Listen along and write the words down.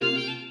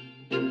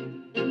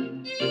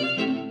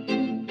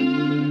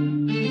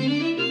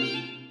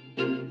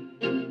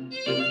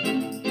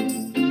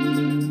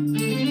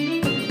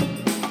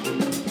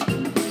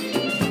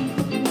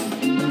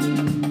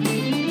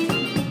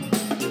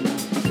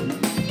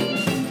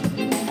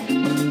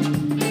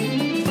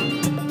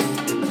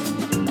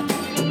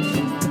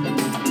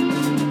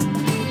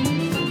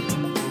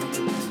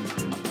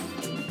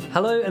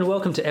Hello and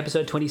welcome to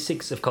episode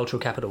 26 of Cultural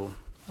Capital.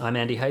 I'm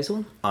Andy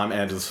Hazel. I'm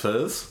Anders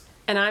Furs.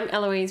 And I'm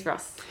Eloise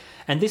Ross.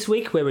 And this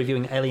week we're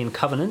reviewing Alien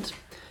Covenant,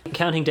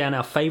 counting down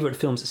our favourite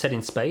films set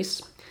in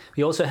space.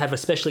 We also have a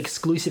special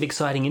exclusive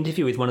exciting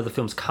interview with one of the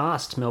film's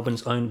cast,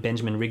 Melbourne's own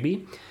Benjamin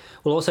Rigby.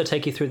 We'll also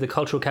take you through the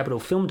Cultural Capital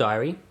Film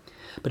Diary.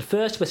 But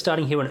first we're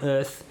starting here on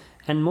Earth,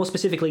 and more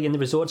specifically in the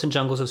resorts and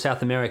jungles of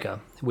South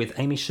America, with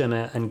Amy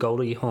Schumer and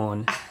Goldie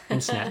Hawn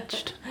in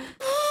Snatched.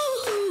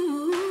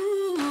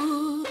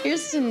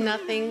 Here's to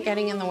nothing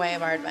getting in the way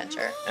of our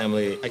adventure.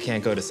 Emily, I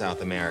can't go to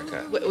South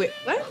America. Wait,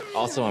 what?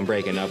 Also, I'm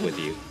breaking up with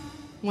you.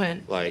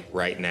 When? Like,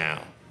 right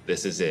now.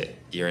 This is it.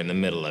 You're in the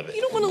middle of it.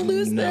 You don't want to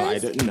lose No, I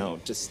this. don't. No,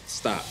 just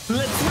stop.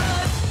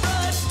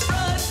 Let's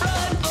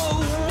run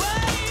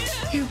away.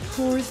 You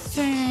poor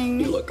thing.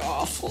 You look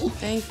awful.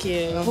 Thank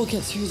you. We'll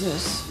get through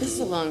this. This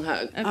is a long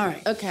hug. Okay. All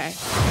right. Okay.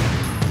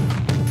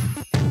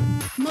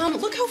 Mom,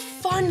 look how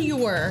fun you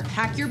were.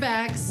 Pack your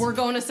bags. We're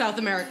going to South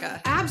America.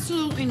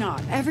 Absolutely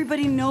not.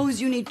 Everybody knows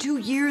you need 2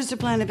 years to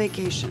plan a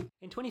vacation.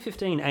 In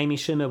 2015, Amy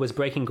Schumer was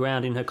breaking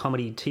ground in her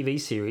comedy TV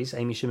series,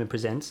 Amy Schumer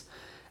Presents,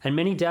 and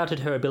many doubted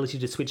her ability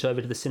to switch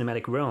over to the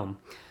cinematic realm.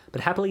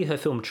 But happily, her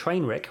film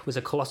Trainwreck was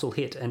a colossal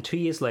hit, and 2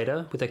 years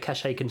later, with her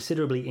cachet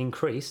considerably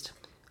increased,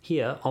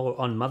 here, or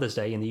on Mother's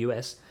Day in the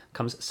US,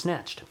 comes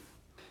Snatched.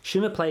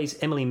 Schumer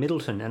plays Emily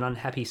Middleton, an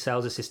unhappy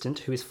sales assistant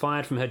who is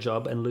fired from her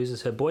job and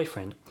loses her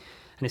boyfriend,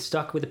 and is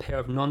stuck with a pair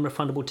of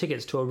non-refundable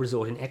tickets to a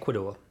resort in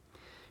Ecuador.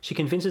 She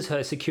convinces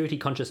her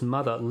security-conscious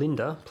mother,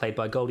 Linda, played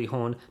by Goldie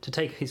Hawn, to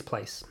take his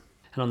place.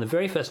 And on the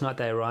very first night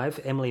they arrive,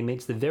 Emily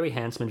meets the very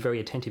handsome and very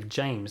attentive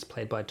James,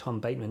 played by Tom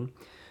Bateman,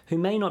 who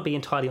may not be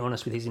entirely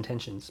honest with his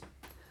intentions.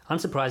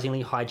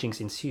 Unsurprisingly, hijinks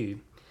ensue.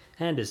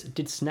 Anders,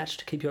 did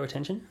Snatched keep your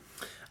attention?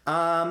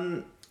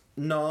 No,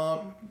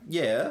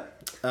 yeah.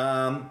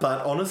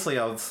 But honestly,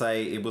 I would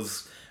say it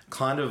was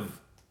kind of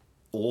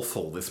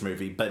awful, this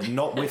movie, but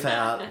not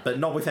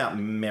without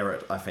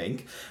merit, I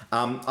think.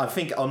 I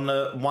think on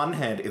the one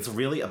hand, it's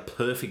really a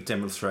perfect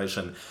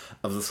demonstration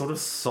of the sort of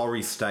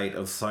sorry state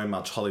of so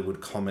much Hollywood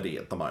comedy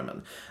at the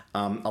moment.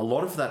 A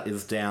lot of that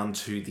is down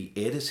to the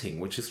editing,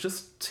 which is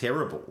just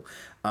terrible.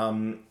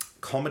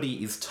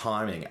 Comedy is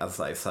timing, as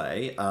they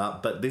say,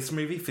 but this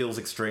movie feels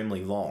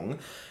extremely long.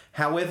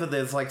 However,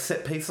 there's like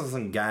set pieces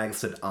and gags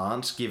that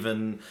aren't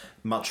given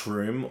much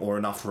room or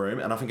enough room.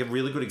 And I think a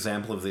really good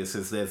example of this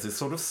is there's this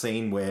sort of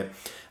scene where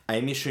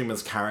Amy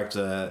Schumer's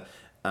character,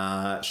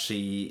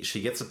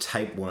 she gets a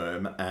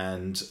tapeworm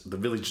and the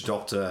village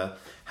doctor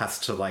has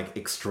to like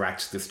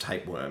extract this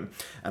tapeworm.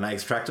 And they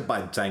extract it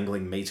by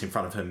dangling meat in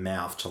front of her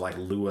mouth to like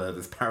lure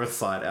this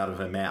parasite out of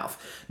her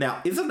mouth. Now,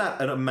 isn't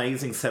that an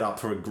amazing setup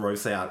for a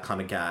gross out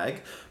kind of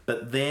gag?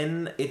 But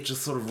then it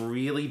just sort of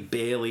really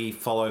barely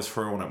follows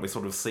through on it. We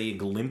sort of see a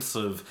glimpse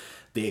of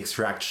the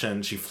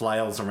extraction, she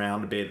flails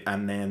around a bit,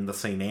 and then the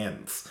scene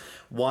ends.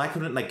 Why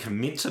couldn't they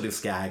commit to this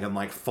gag and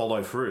like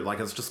follow through? Like,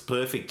 it's just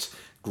perfect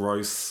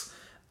gross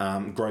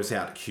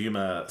out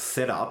humour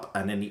setup,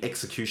 and then the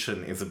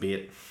execution is a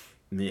bit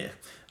meh.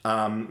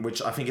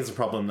 Which I think is a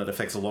problem that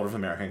affects a lot of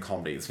American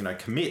comedies. You know,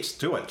 commit,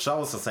 do it,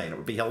 show us a scene, it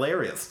would be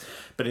hilarious.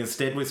 But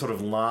instead we sort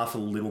of laugh a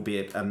little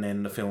bit and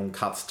then the film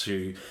cuts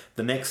to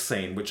the next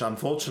scene, which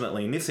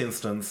unfortunately in this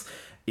instance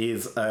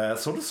is a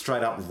sort of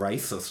straight up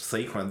racist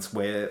sequence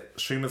where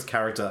Schumer's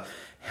character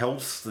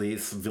helps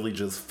these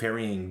villagers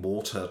ferrying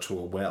water to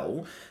a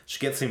well. She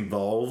gets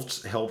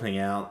involved helping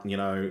out, you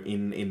know,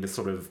 in this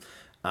sort of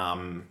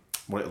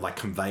like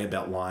conveyor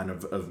belt line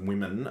of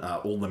women.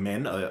 All the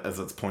men, as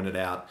it's pointed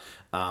out,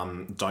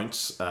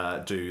 don't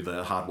do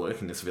the hard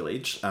work in this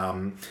village.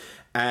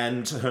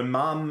 And her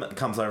mum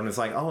comes over and is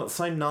like, oh, it's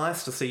so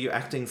nice to see you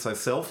acting so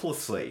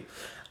selflessly.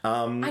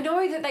 I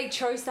know that they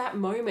chose that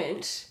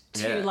moment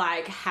to Yeah.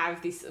 like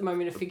have this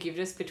moment of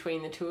forgiveness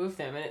between the two of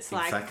them, and it's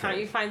like, Exactly. can't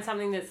you find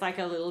something that's like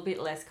a little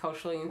bit less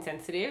culturally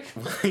insensitive?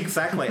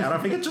 Exactly. And I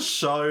think it just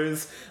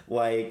shows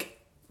like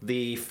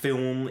the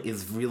film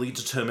is really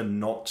determined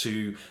not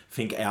to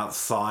think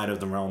outside of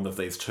the realm of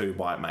these two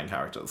white main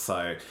characters.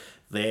 So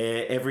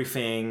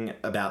everything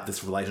about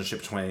this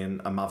relationship between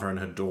a mother and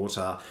her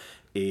daughter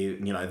is,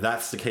 you know,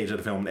 that's the key to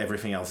the film.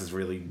 Everything else is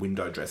really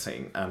window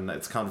dressing, and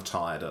it's kind of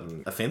tired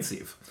and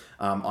offensive.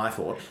 I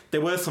thought there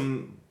were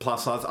some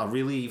plus sides. I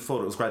really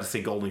thought it was great to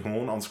see Goldie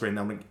Hawn on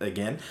screen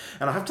again,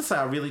 and I have to say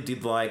I really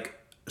did like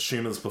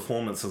Schumer's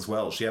performance as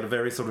well. She had a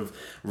very sort of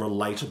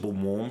relatable,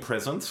 warm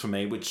presence for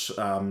me, which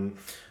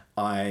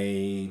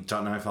I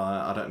don't know if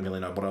I don't really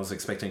know what I was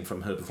expecting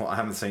from her before. I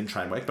haven't seen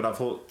Trainwreck, but I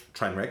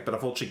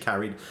thought she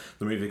carried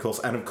the movie, of course.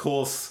 And of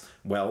course,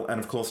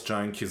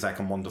 Joan Cusack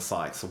and Wanda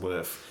Sykes are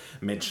worth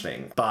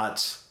mentioning.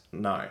 But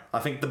no, I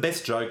think the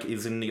best joke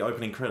is in the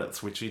opening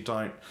credits, which you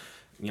don't,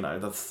 you know,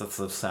 that's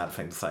a sad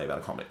thing to say about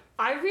a comedy.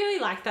 I really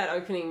liked that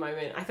opening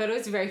moment. I thought it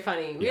was very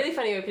funny. Really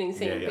funny opening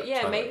scene. Yeah, but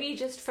yeah, totally. maybe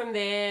just from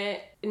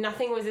there,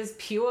 nothing was as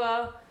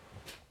pure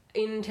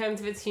in terms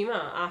of its humour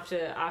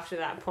after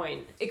that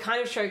point. It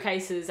kind of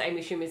showcases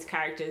Amy Schumer's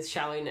character's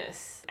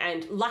shallowness.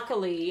 And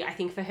luckily, I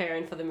think for her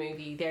and for the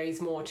movie, there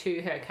is more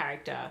to her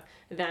character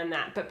than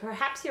that. But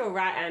perhaps you're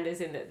right,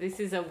 Anders, in that this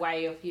is a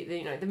way of,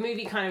 you know, the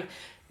movie kind of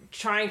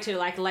trying to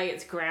like lay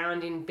its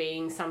ground in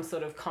being some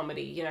sort of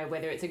comedy, you know,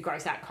 whether it's a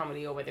gross out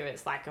comedy or whether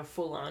it's like a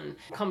full on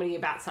comedy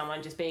about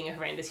someone just being a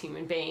horrendous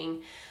human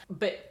being.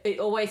 But it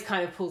always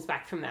kind of pulls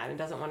back from that and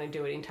doesn't want to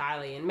do it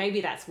entirely. And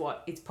maybe that's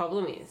what its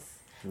problem is.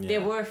 Yeah.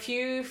 There were a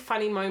few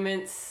funny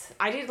moments.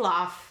 I did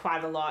laugh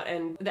quite a lot,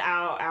 and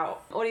our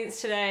audience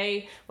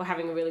today were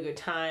having a really good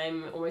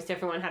time. Almost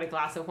everyone had a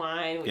glass of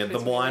wine. Which the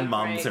was wine really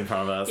mums great. in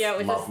front of us. Yeah,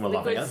 it was we're a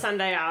loving good it.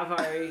 Sunday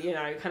arvo, you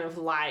know, kind of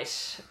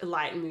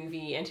light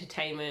movie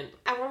entertainment.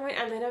 At one point,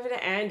 I leaned over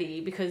to Andy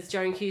because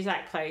Joan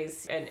Cusack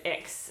plays an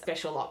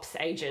ex-special ops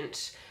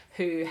agent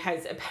who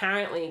has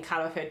apparently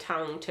cut off her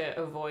tongue to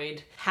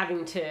avoid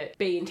having to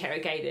be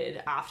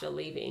interrogated after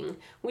leaving,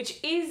 which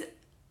is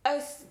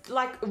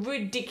like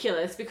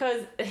ridiculous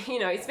because, you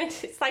know,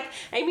 it's like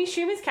Amy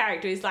Schumer's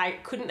character is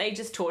like, couldn't they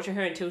just torture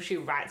her until she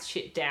writes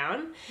shit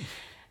down?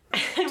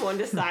 And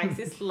Wanda Sykes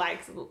is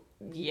like,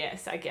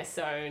 yes, I guess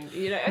so. And,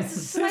 you know, it's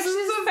just like she's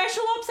a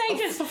special ops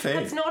agent.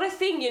 That's not a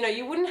thing. You know,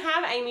 you wouldn't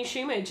have Amy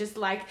Schumer just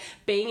like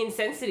being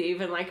insensitive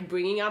and like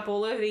bringing up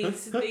all of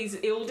these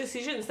ill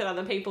decisions that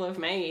other people have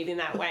made in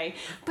that way.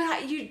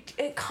 But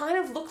it kind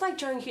of looked like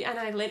Joan Cusack. And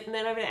I went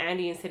over to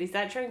Andy and said, "Is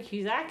that Joan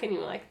Cusack?" And you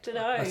were like, "I don't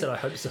know." I said, "I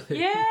hope so."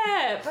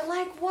 Yeah, but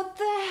like, what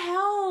the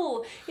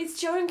hell? It's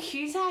Joan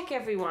Cusack,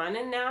 everyone,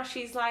 and now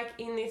she's like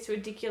in this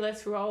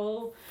ridiculous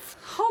role.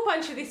 A whole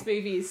bunch of this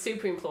movie is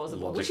super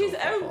implausible, which is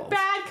a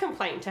bad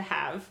complaint to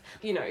have.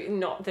 You know,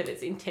 not that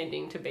it's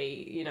intending to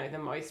be, you know, the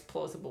most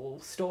plausible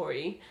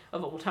story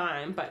of all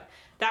time, but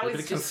that was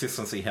bit of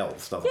consistency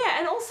helps, doesn't it? Yeah,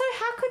 and also,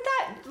 how could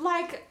that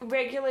like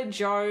regular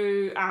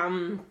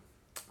Joe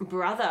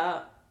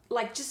brother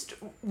like just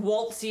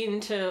waltz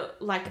into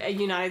like a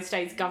United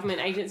States government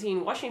agency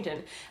in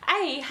Washington?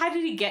 A, how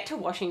did he get to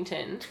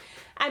Washington?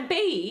 And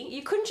B,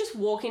 you couldn't just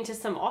walk into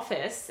some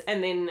office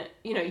and then,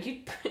 you know,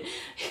 you'd be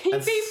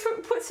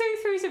put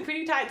through some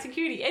pretty tight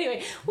security. Anyway,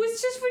 it was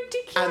just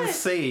ridiculous. And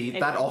C,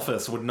 that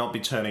office would not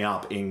be turning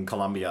up in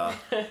Colombia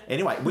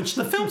anyway, which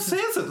the film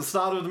says at the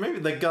start of the movie.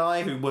 The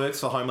guy who works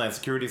for Homeland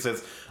Security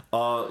says,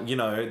 you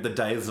know, the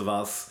days of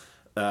us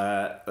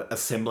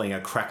assembling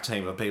a crack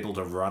team of people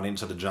to run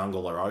into the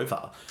jungle are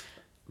over.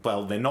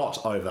 Well, they're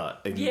not over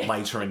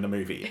later in the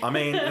movie. I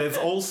mean, there's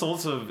all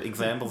sorts of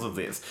examples of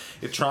this.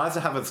 It tries to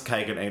have its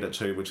cake and eat it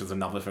too, which is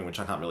another thing which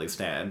I can't really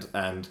stand.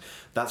 And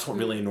that's what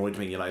really annoyed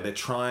me. You know, they're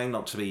trying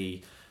not to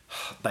be...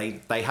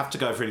 They have to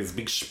go through this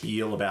big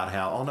spiel about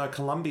how, oh no,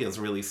 Colombia's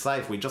really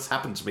safe. We just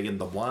happen to be in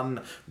the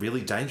one really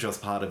dangerous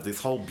part of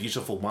this whole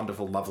beautiful,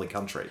 wonderful, lovely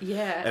country.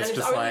 Yeah, and it's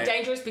only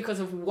dangerous because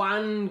of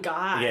one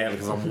guy. Yeah,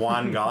 because of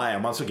one guy.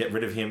 And once we get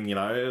rid of him, you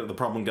know, the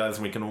problem goes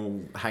and we can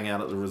all hang out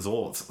at the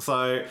resorts.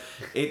 So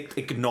it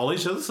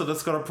acknowledges that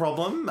it's got a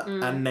problem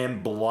and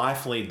then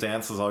blithely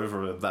dances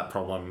over that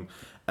problem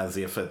as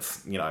if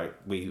it's, you know,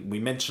 we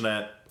mention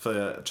it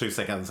for 2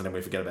 seconds and then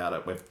we forget about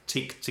it. We've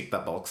ticked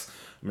that box.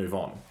 Move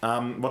on.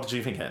 What did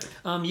you think,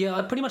 Andy? Yeah,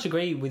 I pretty much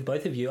agree with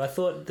both of you. I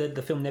thought that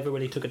the film never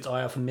really took its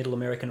eye off a middle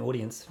American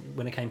audience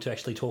when it came to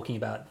actually talking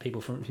about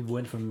people who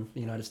weren't from the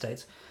United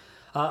States.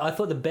 I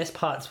thought the best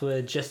parts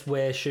were just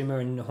where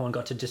Schumer and Horn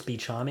got to just be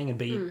charming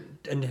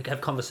and have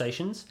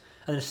conversations.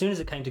 And as soon as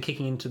it came to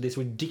kicking into this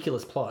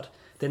ridiculous plot,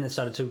 then it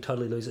started to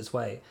totally lose its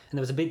way. And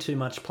there was a bit too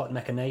much plot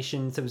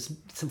machinations. There was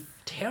some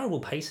terrible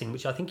pacing,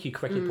 which I think you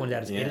correctly pointed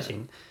out as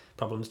editing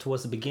problems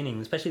towards the beginning,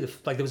 especially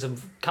there was a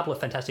couple of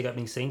fantastic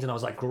opening scenes and I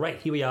was like, great,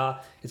 here we are,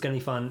 it's going to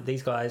be fun,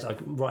 these guys are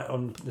right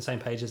on the same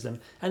page as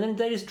them, and then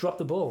they just dropped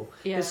the ball.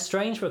 It's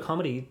strange for a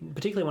comedy,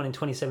 particularly one in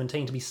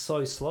 2017, to be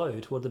so slow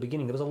toward the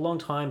beginning. There was a long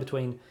time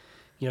between,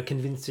 you know,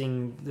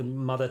 convincing the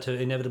mother to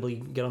inevitably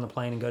get on the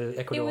plane and go to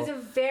Ecuador. It was a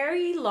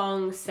very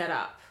long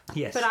setup.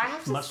 Yes, but I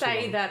have to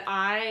say that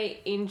I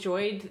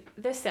enjoyed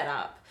the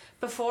setup.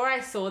 Before I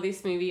saw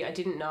this movie, I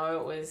didn't know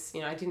it was, you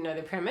know, I didn't know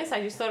the premise.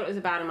 I just thought it was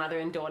about a mother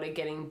and daughter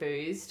getting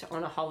boozed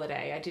on a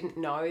holiday. I didn't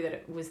know that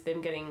it was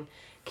them getting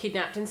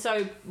kidnapped. And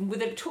so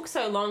with it took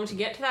so long to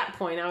get to that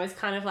point, I was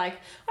kind of like,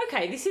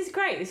 okay, this is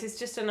great. This is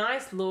just a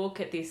nice look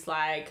at this,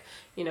 like,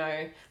 you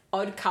know,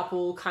 odd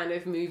couple kind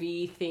of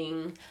movie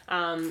thing.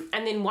 And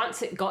then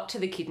once it got to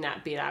the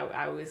kidnap bit,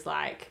 I was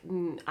like,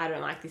 I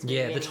don't like this movie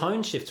the anymore.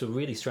 tone shifts were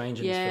really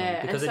strange in this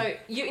film. Because and so,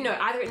 you know,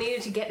 either it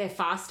needed to get there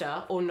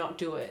faster or not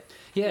do it.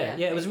 Yeah,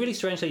 it was really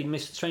strange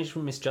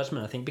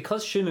misjudgment, I think,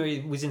 because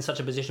Schumer was in such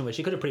a position where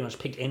she could have pretty much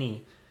picked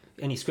any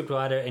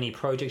scriptwriter, any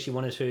project she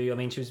wanted to. I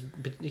mean, she was,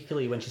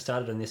 particularly when she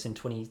started on this in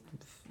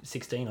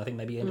 2016, I think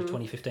maybe end of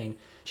 2015,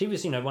 she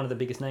was, you know, one of the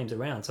biggest names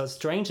around. So it's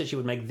strange that she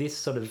would make this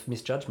sort of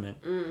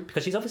misjudgment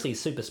because she's obviously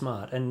super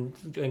smart, and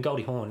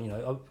Goldie Hawn, you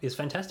know, is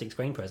fantastic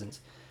screen presence.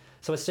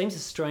 So it seems a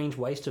strange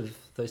waste of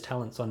those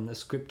talents on a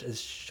script as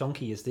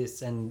shonky as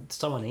this and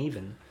so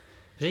uneven.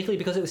 Particularly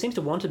because it seems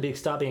to want to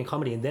start being a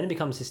comedy, and then it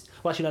becomes this...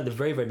 Well, actually, no, at the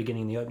very, very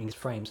beginning, in the opening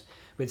frames,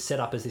 where it's set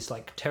up as this,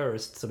 like,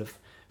 terrorist sort of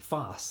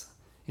farce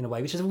in a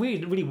way, which is a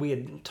really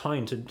weird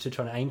tone to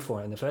try to aim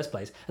for in the first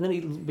place. And then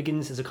it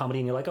begins as a comedy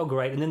and you're like, oh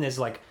great, and then there's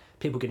like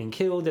people getting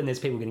killed, then there's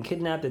people getting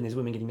kidnapped, then there's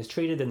women getting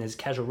mistreated, then there's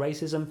casual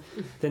racism,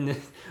 and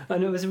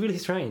it was really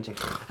strange.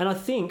 And I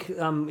think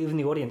even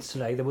the audience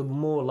today, there were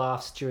more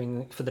laughs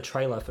for the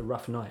trailer for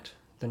Rough Night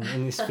than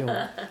in this film.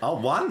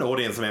 One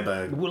audience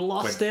member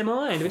lost their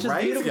mind, which is a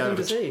beautiful thing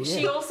to see. Yeah.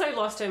 She also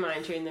lost her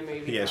mind during the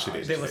movie. Yeah, she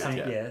did. There was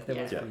pretty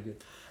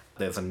good.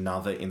 There's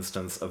another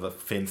instance of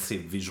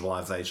offensive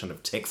visualization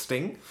of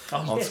texting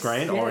on yes.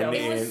 screen, Yeah, or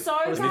in was so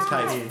this case,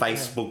 bad.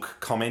 Facebook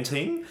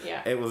commenting.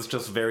 Yeah. It was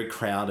just very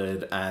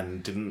crowded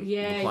and didn't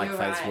look like you're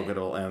Facebook right. at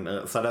all.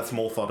 And so that's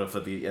more fodder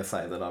for the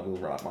essay that I will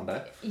write one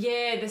day.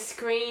 Yeah, the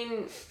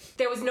screen,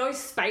 there was no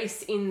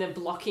space in the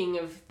blocking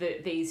of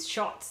these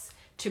shots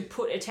to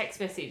put a text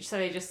message, so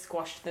they just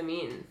squashed them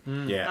in.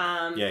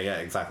 Yeah,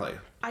 exactly.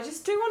 I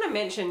just do want to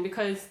mention,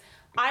 because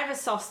I have a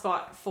soft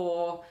spot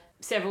for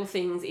several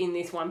things in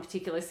this one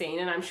particular scene,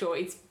 and I'm sure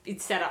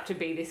it's set up to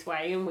be this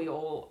way, and we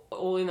all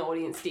in the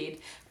audience did.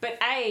 But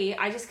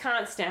I just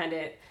can't stand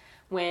it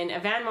when a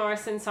Van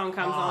Morrison song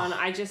comes on.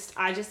 I just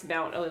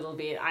melt a little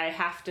bit. I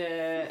have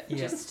to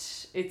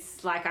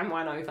it's like I'm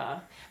won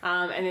over.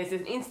 And there's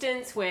an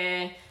instance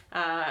where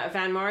a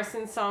Van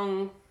Morrison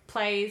song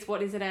plays,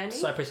 what is it, Andy?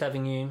 Cypress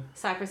Avenue.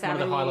 Cypress One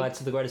Avenue. of the highlights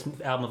of the greatest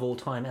album of all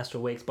time,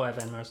 Astral Weeks by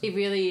Van Morrison. It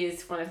really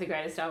is one of the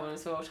greatest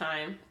albums of all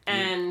time.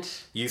 And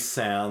You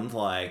sound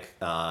like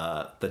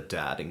the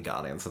dad in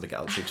Guardians of the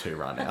Galaxy 2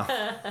 right now.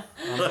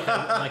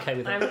 I'm okay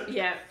with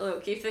that.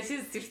 look, if this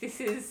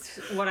is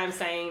what I'm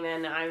saying,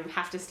 then I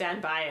have to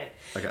stand by it.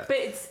 Okay. But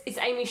it's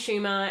Amy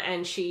Schumer,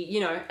 and she,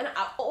 and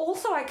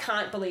also I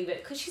can't believe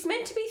it, because she's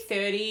meant to be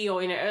 30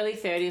 or in her early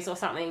 30s or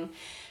something,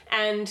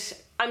 and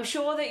I'm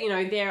sure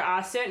that, there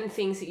are certain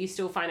things that you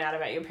still find out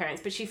about your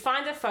parents, but she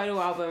finds a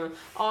photo album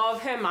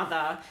of her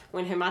mother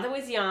when her mother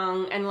was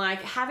young and,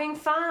 like, having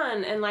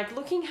fun and, like,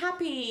 looking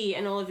happy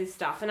and all of this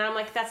stuff. And I'm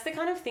like, that's the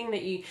kind of thing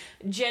that you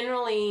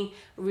generally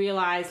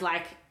realise,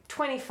 like,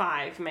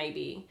 25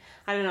 maybe,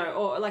 I don't know,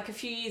 or like a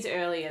few years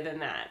earlier than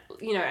that,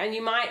 and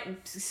you might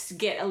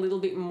get a little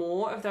bit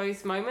more of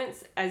those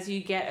moments as you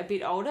get a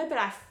bit older, but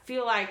I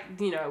feel like,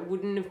 it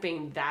wouldn't have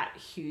been that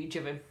huge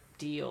of a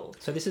deal.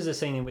 So this is a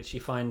scene in which she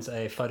finds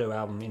a photo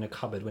album in a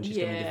cupboard when she's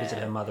going to visit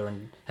her mother,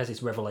 and has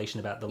this revelation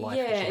about the life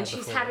that she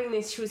had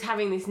and she was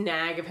having this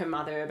nag of her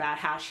mother about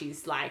how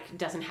she's, like,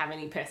 doesn't have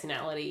any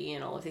personality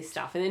and all of this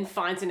stuff, and then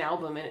finds an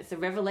album, and it's a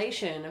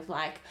revelation of,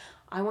 like,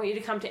 I want you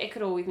to come to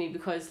Ecuador with me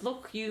because,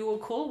 look, you were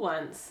cool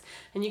once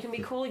and you can be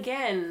cool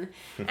again.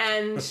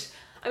 And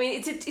I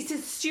mean, it's a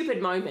stupid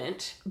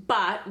moment,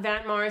 but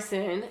Van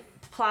Morrison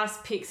plus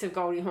pics of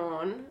Goldie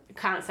Hawn,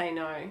 can't say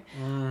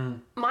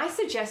no. My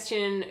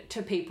suggestion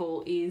to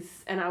people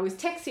is, and I was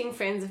texting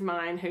friends of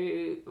mine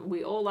who,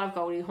 we all love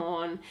Goldie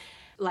Hawn,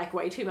 like,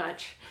 way too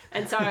much.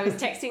 And so I was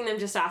texting them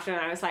just after, and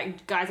I was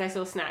like, guys, I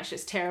saw Snatch,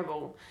 it's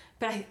terrible.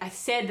 But I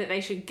said that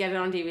they should get it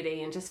on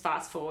DVD and just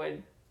fast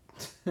forward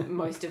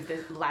most of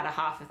the latter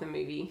half of the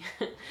movie,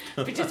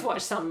 but just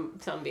watch some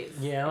bits.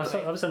 Yeah,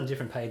 I was on a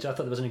different page. I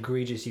thought there was an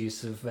egregious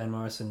use of Van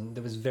Morrison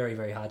that was very,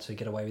 very hard to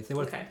get away with. There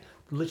were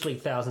literally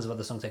thousands of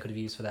other songs they could have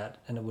used for that,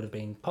 and it would have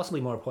been possibly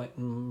more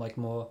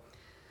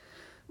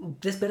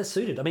just better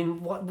suited. I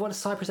mean, what has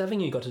Cypress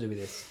Avenue got to do with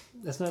this?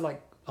 There's no,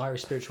 like,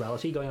 Irish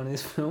spirituality going on in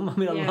this film. I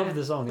mean, I love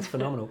the song; it's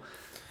phenomenal.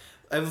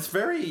 It was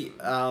very.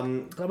 I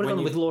would have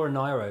gone with Laura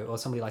Nyro or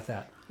somebody like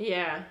that.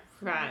 Yeah,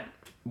 right.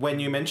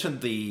 When you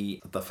mentioned the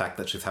fact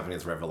that she's having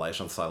this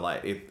revelation so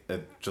late,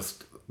 it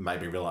just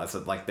made me realise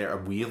that, like, they're a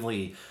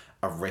weirdly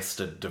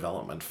Arrested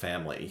Development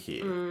family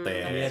here.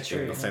 They're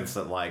in the sense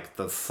that, like,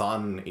 the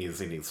son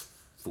is in his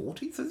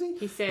 40s, is he?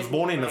 He was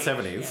born in the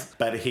 70s,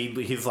 but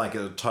he's like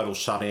a total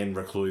shut-in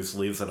recluse,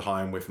 lives at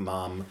home with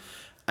mum.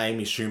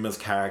 Amy Schumer's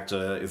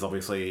character is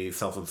obviously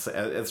self-obsessed.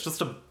 It's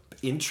just an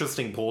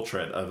interesting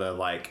portrait of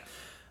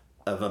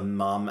a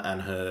mum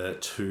and her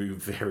two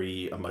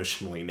very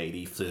emotionally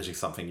needy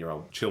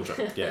 30-something-year-old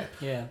children. Yeah.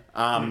 Yeah.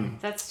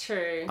 That's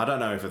true. I don't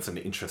know if it's an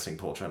interesting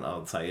portrait. I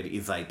would say it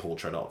is a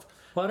portrait of.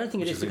 Well, I don't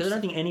think it is, because I don't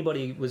think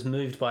anybody was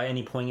moved by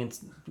any poignant,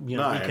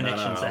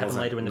 reconnections that happened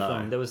later in the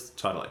film. There was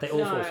totally. They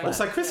all fall flat.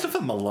 Also, Christopher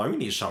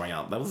Maloney is showing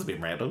up. That was a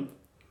bit random.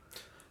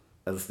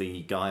 As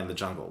the guy in the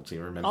jungle. Do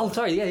you remember? Oh,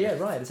 sorry. Yeah,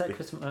 right. Is that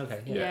Christopher?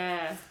 Okay.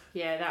 Yeah,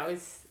 that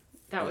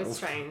was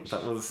strange.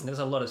 That was. There was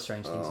a lot of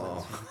strange things.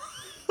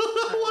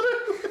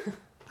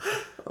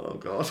 Oh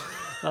god.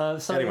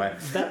 So anyway,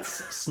 that's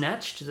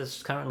Snatched.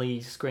 That's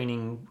currently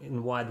screening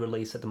in wide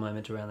release at the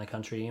moment around the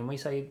country, and we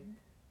say,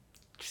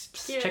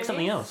 check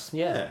something else.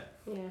 Yeah.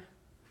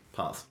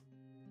 Pass.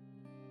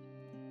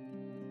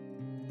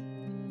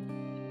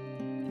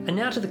 And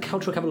now to the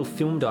Cultural Capital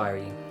Film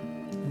Diary.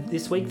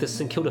 This week, the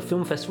St Kilda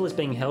Film Festival is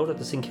being held at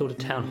the St Kilda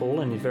Town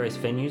Hall and in various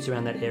venues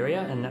around that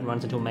area, and that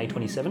runs until May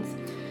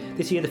 27th.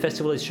 This year, the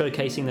festival is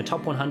showcasing the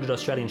top 100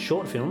 Australian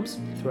short films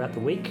throughout the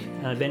week.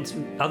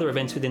 Other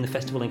events within the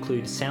festival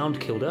include Sound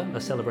Kilda,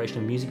 a celebration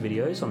of music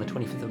videos on the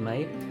 25th of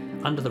May,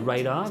 Under the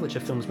Radar, which are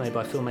films made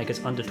by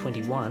filmmakers under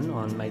 21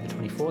 on May the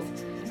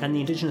 24th, and the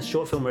Indigenous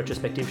short film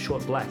retrospective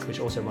Short Black, which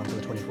also runs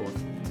on the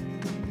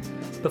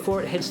 24th.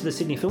 Before it heads to the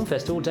Sydney Film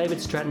Festival, David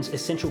Stratton's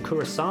Essential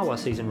Kurosawa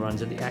season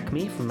runs at the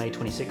Acme from May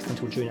 26th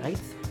until June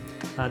 8th.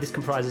 This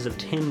comprises of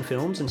 10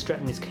 films, and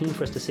Stratton is keen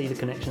for us to see the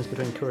connections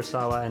between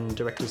Kurosawa and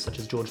directors such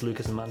as George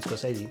Lucas and Martin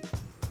Scorsese.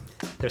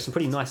 There are some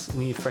pretty nice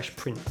new fresh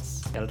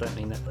prints, and I don't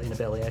mean that in a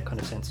Bel Air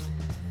kind of sense.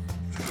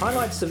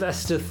 Highlights of the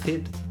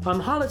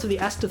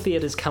Astor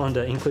Theatre's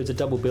calendar includes a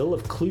double bill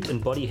of Clute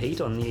and Body Heat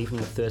on the evening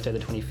of Thursday the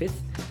 25th.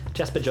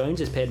 Jasper Jones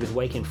is paired with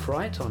Wake in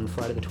Fright on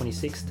Friday the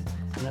 26th,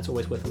 and that's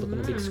always worth a look on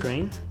the big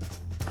screen.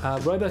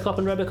 RoboCop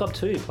and RoboCop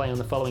 2 play on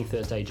the following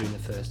Thursday, June the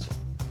 1st.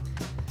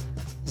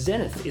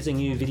 Zenith is a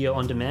new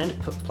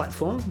video-on-demand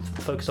platform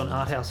focused on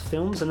art house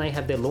films, and they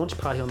have their launch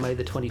party on May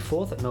the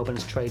 24th at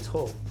Melbourne's Trades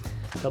Hall.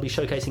 They'll be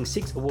showcasing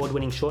 6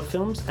 award-winning short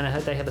films, and I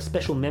heard they have a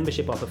special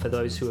membership offer for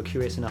those who are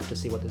curious enough to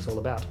see what it's all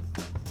about.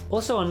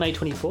 Also on May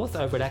 24th,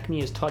 over at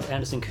Acme, is Todd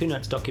Anderson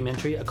Kunert's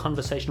documentary, A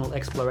Conversational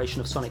Exploration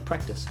of Sonic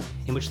Practice,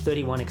 in which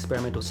 31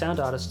 experimental sound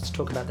artists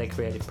talk about their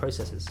creative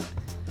processes.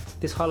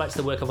 This highlights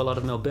the work of a lot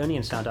of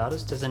Melburnian sound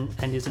artists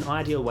and is an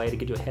ideal way to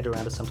get your head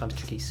around a sometimes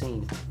tricky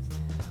scene.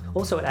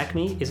 Also at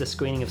Acme is a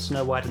screening of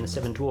Snow White and the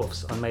Seven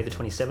Dwarfs on May the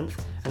 27th,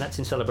 and that's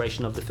in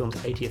celebration of the film's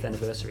 80th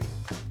anniversary.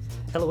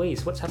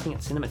 Eloise, what's happening at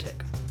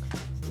Cinematheque?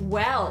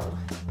 Well,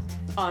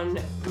 on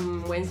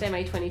Wednesday,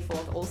 May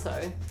 24th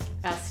also,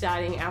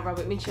 starting our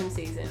Robert Mitchum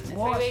season. A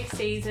 3-week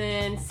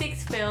season,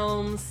 6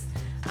 films,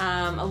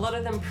 a lot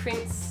of them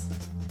prints,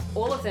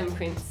 all of them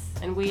prints,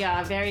 and we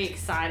are very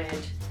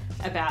excited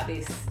about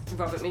this.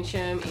 Robert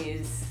Mitchum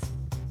is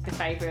the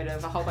favourite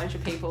of a whole bunch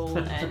of people,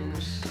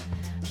 and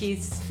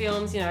his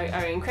films,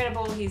 are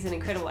incredible. He's an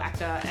incredible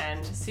actor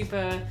and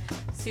super,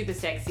 super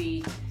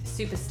sexy.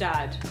 Super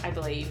starred, I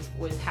believe,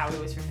 was how he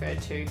was referred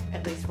to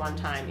at least one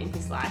time in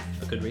his life.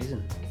 For good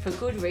reason. For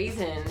good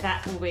reason.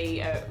 That will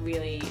be a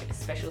really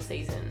special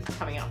season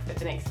coming up for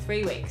the next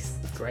 3 weeks.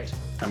 Great.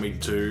 And we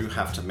do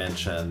have to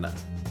mention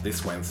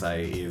this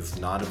Wednesday is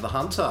Night of the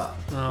Hunter.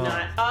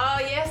 Oh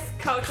yes,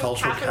 Cultural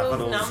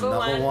Capital's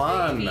number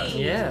one. Movie.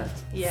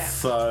 Yeah.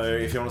 So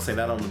if you want to see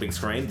that on the big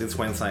screen, this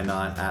Wednesday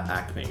night at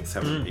Acme,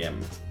 7 p.m.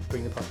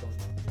 Bring the popcorn.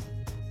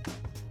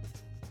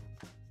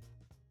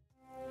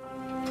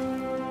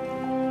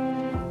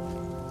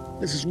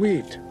 This is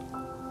wheat.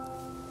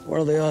 What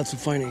are the odds of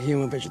finding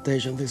human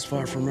vegetation this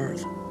far from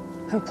Earth?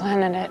 Who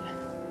planted it?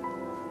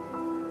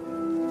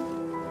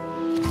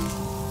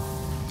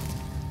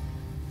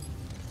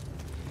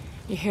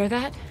 You hear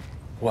that?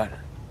 What?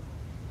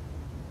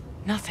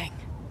 Nothing.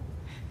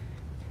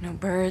 No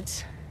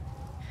birds.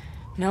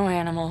 No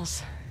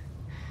animals.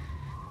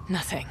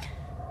 Nothing.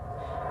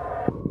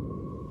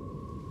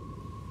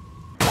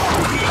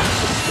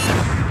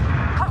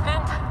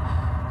 Covenant,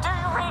 do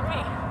you read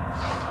me?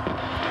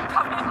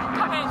 Covenant,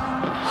 come in.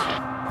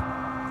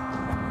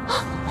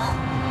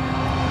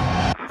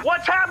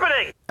 What's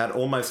happening? At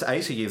almost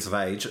 80 years of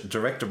age,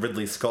 director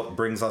Ridley Scott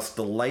brings us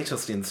the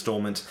latest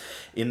instalment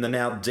in the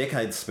now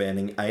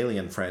decade-spanning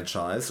Alien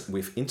franchise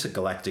with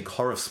intergalactic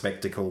horror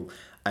spectacle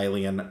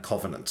Alien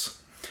Covenant.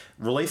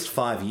 Released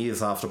 5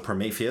 years after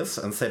Prometheus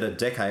and set a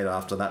decade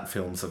after that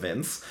film's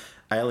events,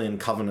 Alien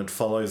Covenant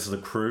follows the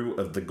crew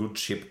of the good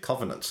ship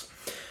Covenant.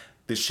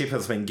 This ship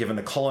has been given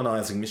a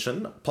colonising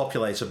mission,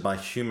 populated by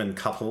human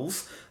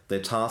couples.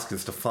 Their task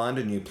is to find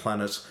a new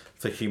planet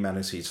for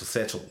humanity to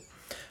settle.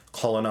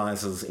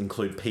 Colonisers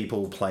include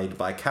people played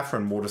by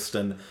Catherine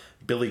Waterston,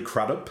 Billy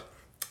Crudup,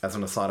 as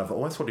an aside, I've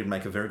always thought he'd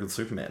make a very good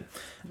Superman,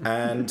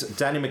 and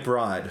Danny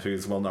McBride,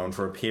 who's well known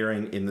for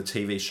appearing in the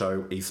TV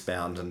show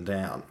Eastbound and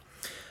Down.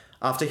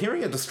 After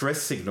hearing a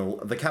distress signal,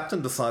 the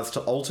captain decides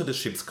to alter the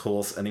ship's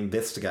course and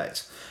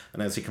investigate,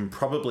 and as you can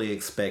probably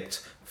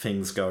expect,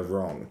 things go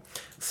wrong.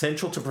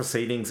 Central to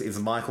proceedings is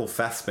Michael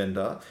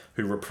Fassbender,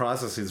 who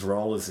reprises his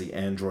role as the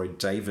android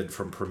David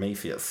from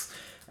Prometheus,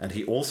 and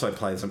he also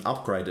plays an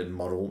upgraded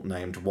model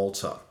named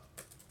Walter.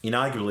 In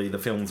arguably the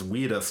film's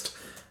weirdest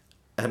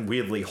and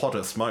weirdly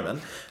hottest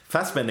moment,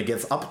 Fassbender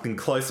gets up and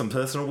close and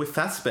personal with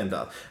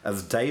Fassbender,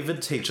 as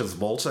David teaches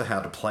Walter how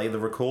to play the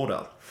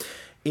recorder.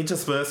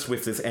 Interspersed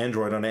with this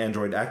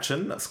android-on-android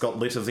action, Scott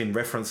litters in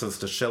references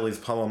to Shelley's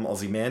poem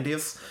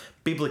Ozymandias,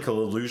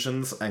 biblical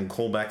allusions, and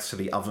callbacks to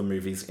the other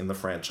movies in the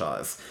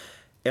franchise.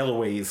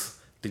 Eloise,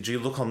 did you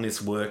look on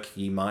this work,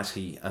 ye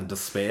mighty, and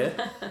despair?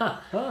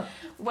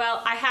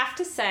 Well, I have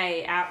to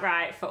say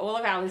outright for all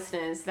of our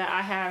listeners that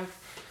I have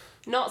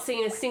not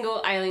seen a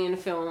single Alien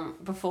film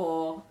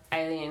before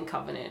Alien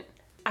Covenant.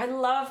 I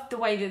love the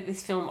way that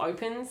this film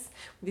opens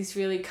with this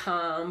really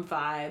calm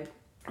vibe.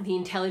 The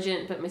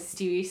intelligent but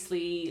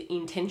mysteriously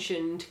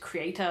intentioned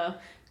creator,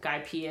 Guy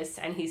Pearce,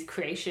 and his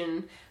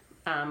creation,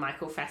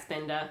 Michael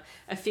Fassbender,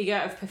 a figure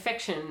of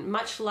perfection,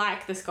 much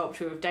like the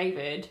sculpture of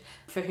David,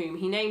 for whom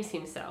he names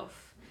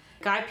himself.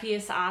 Guy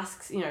Pearce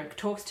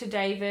talks to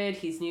David,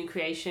 his new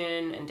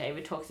creation, and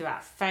David talks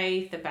about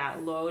faith,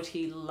 about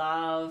loyalty,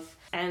 love.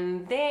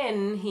 And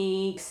then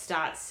he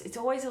starts, it's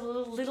always a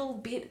little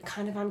bit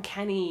kind of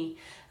uncanny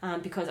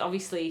because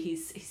obviously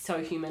he's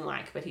so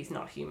human-like, but he's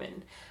not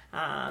human.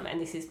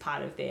 And this is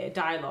part of their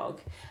dialogue.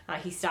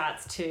 He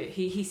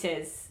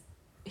says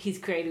his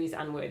creator is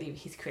unworthy of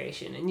his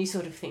creation. And you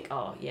sort of think,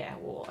 oh, yeah,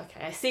 well,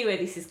 okay, I see where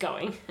this is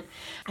going.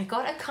 I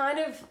got a kind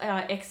of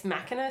ex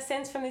machina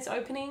sense from this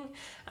opening.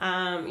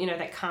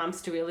 That calm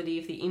sterility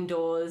of the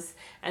indoors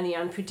and the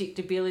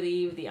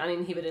unpredictability of the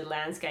uninhibited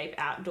landscape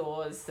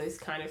outdoors, those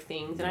kind of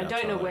things. And I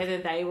don't know whether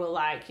they were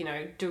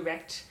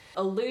direct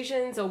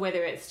illusions or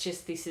whether it's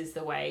just this is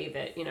the way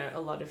that,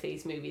 a lot of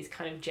these movies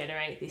kind of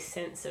generate this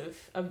sense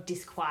of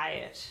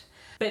disquiet.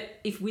 But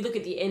if we look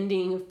at the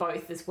ending of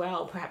both as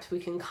well, perhaps we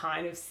can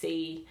kind of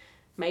see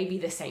maybe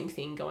the same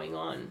thing going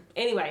on.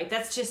 Anyway,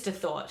 that's just a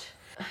thought.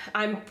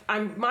 I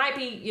might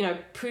be,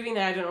 proving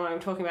that I don't know what I'm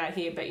talking about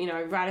here, but,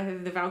 Ride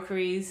of the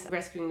Valkyries,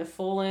 Rescuing the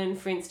Fallen,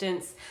 for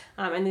instance,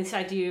 and this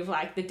idea of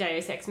the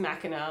Deus Ex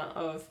Machina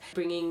of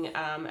bringing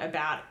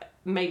about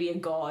maybe a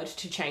god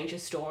to change a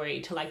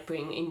story, to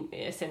bring in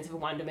a sense of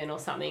wonderment or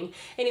something.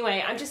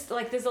 Anyway, I'm just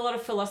there's a lot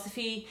of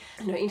philosophy,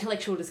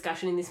 intellectual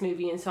discussion in this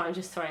movie, and so I'm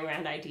just throwing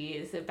around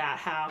ideas about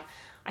how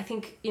I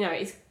think,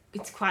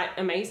 it's quite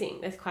amazing.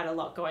 There's quite a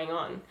lot going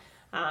on.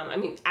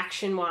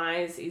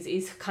 Action-wise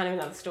is kind of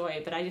another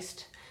story, but I'm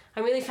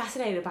really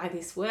fascinated by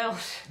this world,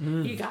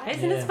 you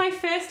guys, and it's my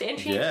first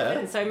entry into it,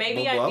 and so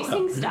maybe I'm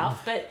missing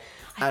stuff, but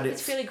I think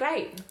it's really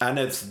great. And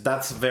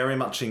that's very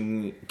much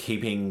in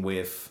keeping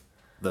with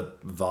the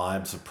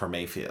vibes of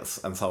Prometheus.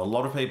 And so a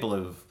lot of people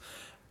have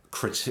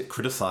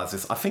criticised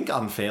this, I think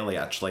unfairly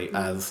actually,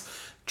 as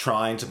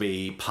trying to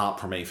be part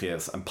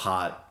Prometheus and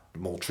part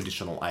more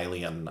traditional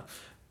Alien,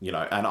 and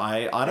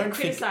I don't think...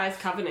 Criticised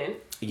Covenant.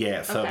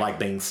 Yeah, so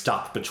being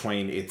stuck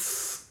between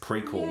its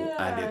prequel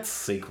and its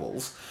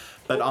sequels.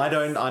 But I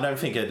don't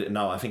think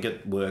I think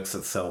it works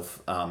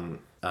itself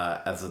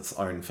as its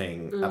own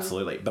thing,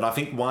 absolutely. But I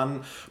think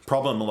one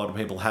problem a lot of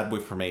people had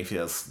with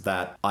Prometheus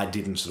that I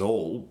didn't at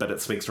all, but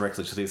it speaks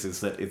directly to this,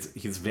 is that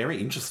he's very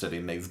interested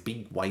in these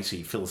big,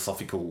 weighty,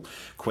 philosophical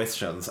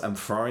questions and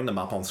throwing them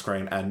up on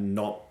screen and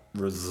not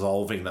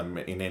resolving them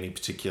in any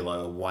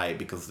particular way,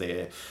 because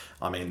they're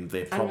problems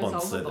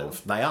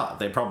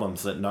they're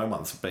problems that no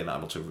one's been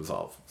able to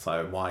resolve.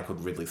 So why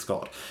could Ridley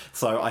Scott?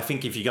 So I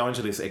think if you go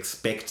into this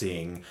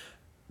expecting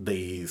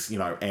these,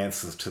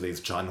 answers to these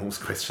ginormous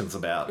questions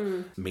about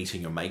meeting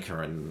your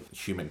maker and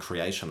human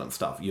creation and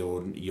stuff,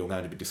 you're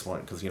going to be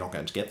disappointed because you're not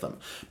going to get them.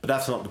 But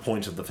that's not the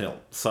point of the film.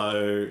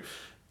 So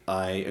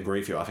I agree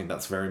with you. I think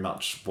that's very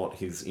much what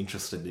he's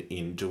interested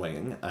in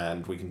doing,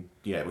 and we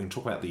can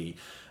talk about the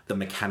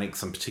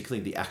mechanics and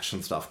particularly the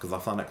action stuff, because I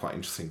find that quite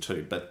interesting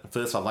too. But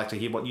first, I'd like to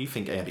hear what you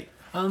think, Andy.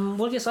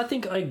 Well, yes, I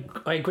think I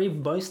agree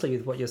mostly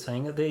with what you're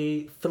saying.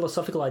 The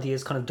philosophical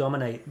ideas kind of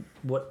dominate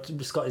what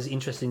Scott is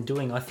interested in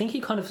doing. I think he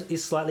kind of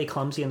is slightly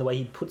clumsy in the way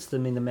he puts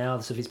them in the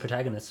mouths of his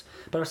protagonists.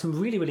 But there are some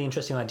really, really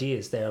interesting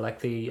ideas there, like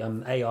the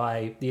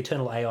the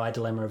eternal AI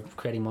dilemma of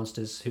creating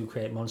monsters who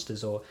create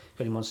monsters, or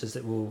creating monsters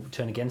that will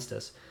turn against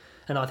us.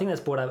 And I think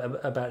that's brought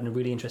about in a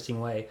really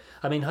interesting way.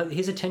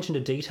 His attention to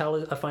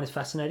detail I find is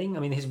fascinating.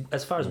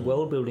 As far as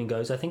world building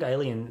goes, I think the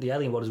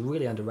Alien world is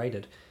really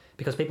underrated,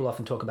 because people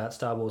often talk about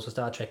Star Wars or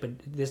Star Trek, but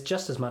there's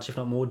just as much, if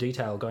not more,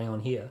 detail going on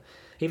here,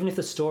 even if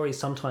the stories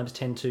sometimes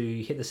tend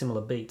to hit the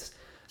similar beats.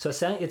 So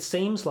it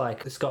seems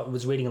like Scott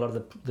was reading a lot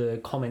of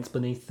the comments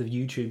beneath the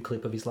YouTube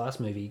clip of his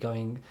last movie,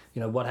 going,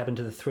 what happened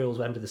to the thrills,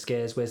 what happened to the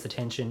scares, where's the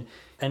tension?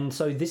 And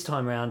so this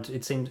time around,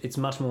 it seems it's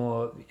much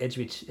more edge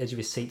of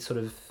his seat sort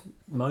of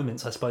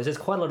moments, I suppose. There's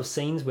quite a lot of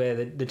scenes where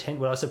I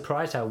was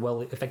surprised how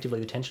well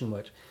effectively the tension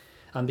worked.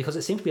 Because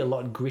it seemed to be a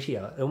lot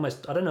grittier.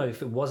 Almost, I don't know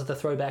if it was the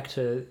throwback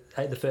to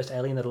the first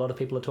Alien that a lot of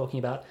people are talking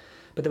about,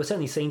 but there were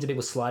certainly scenes of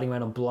people sliding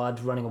around on blood,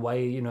 running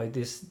away,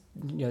 this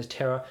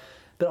terror.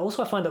 But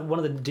also I find that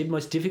one of the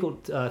most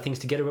difficult things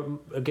to get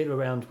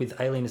around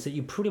with Alien is that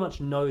you pretty much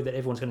know that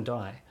everyone's going to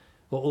die,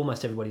 or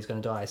almost everybody's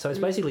going to die. So it's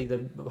basically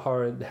the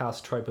horror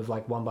house trope of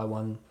one by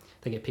one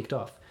they get picked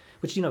off,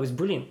 which, was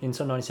brilliant in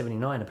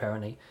 1979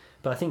 apparently.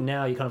 But I think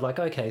now you're kind of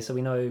okay, so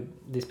we know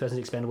this person's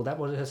expendable, that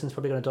person's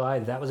probably going to die,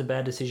 that was a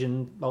bad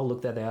decision, oh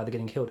look, there they are, they're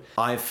getting killed.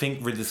 I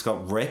think Ridley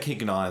Scott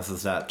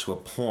recognises that to a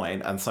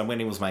point, and so when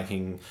he was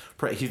making...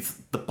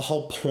 the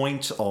whole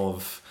point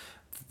of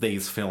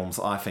these films,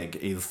 I think,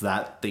 is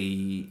that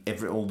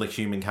all the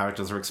human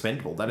characters are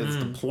expendable. That is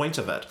the point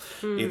of it.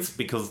 It's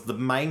because the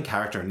main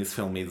character in this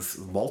film is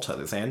Walter,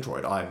 this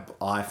android.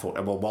 I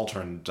thought... Walter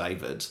and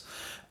David...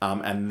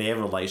 and their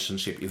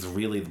relationship is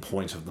really the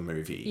point of the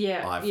movie,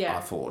 I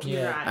thought.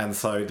 Yeah. Right. And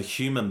so the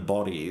human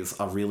bodies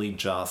are really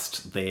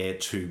just there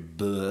to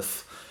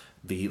birth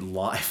the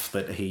life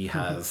that he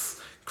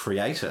has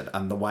created.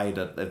 And the way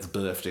that it's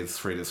birthed is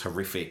through this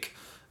horrific,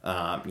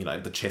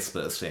 the chest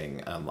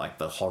bursting and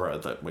the horror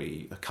that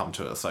we come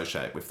to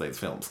associate with these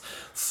films.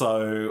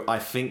 So I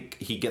think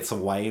he gets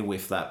away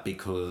with that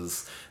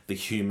because the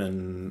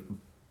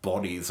human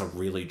bodies are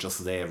really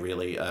just there,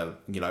 really,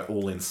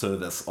 all in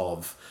service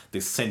of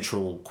this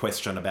central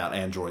question about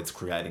androids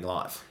creating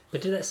life.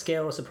 But did that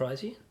scare or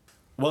surprise you?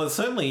 Well, it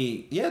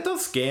certainly, it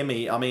does scare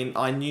me. I mean,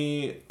 I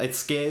knew it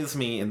scares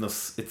me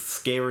it's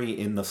scary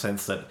in the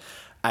sense that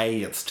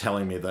A, it's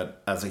telling me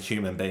that as a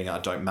human being I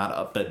don't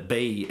matter, but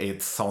B,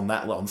 it's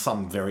on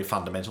some very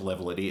fundamental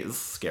level it is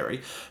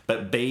scary.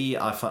 But B,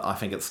 I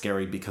think it's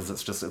scary because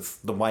it's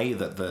the way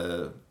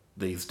that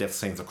these death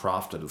scenes are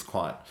crafted is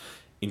quite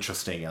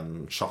interesting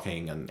and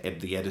shocking, and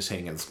the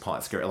editing is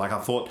quite scary. Like, I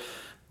thought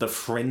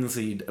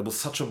it was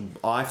such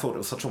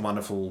a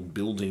wonderful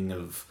building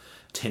of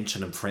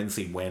tension and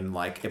frenzy when,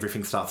 like,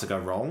 everything starts to go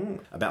wrong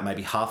about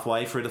maybe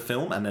halfway through the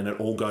film, and then it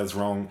all goes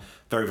wrong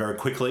very, very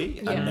quickly,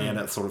 and then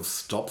it sort of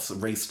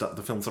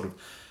the film sort of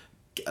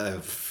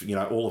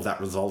all of that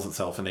resolves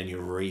itself, and then you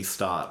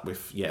restart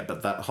with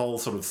but that whole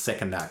sort of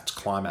second act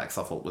climax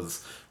I thought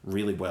was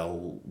really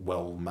well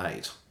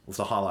made. It was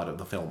the highlight of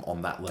the film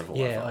on that level.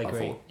 I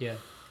agree. Yeah.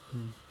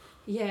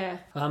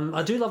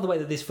 I do love the way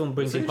that this film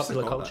brings in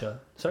popular culture.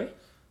 Sorry?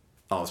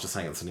 I was just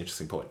saying it's an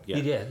interesting point.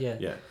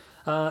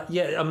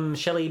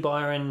 Shelley,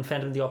 Byron,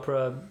 Phantom of the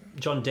Opera,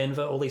 John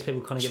Denver, all these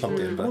people kind of get...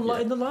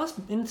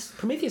 in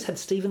Prometheus had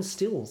Stephen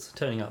Stills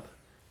turning up.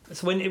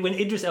 So when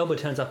Idris Elba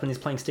turns up and is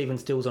playing Stephen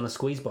Stills on a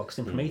squeeze box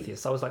in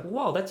Prometheus, I was like,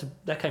 wow,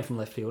 that came from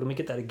left field, and we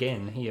get that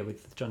again here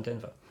with John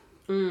Denver.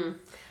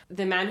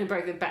 The Man Who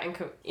Broke the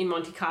Bank in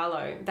Monte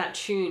Carlo, that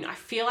tune, I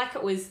feel like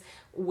it was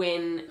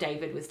when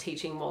David was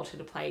teaching Walter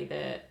to play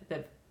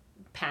the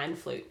pan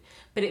flute,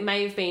 but it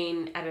may have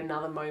been at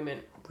another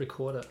moment.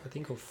 Recorder, I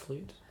think, or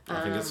flute.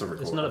 I think it's a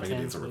recorder. It's not I think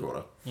it is a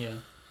recorder. Yeah.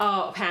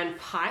 Oh, pan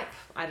pipe?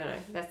 I don't know.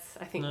 That's,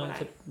 I think,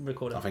 a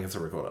recorder. I think it's a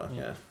recorder,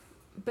 yeah.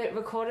 But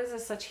recorders are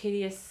such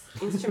hideous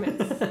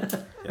instruments.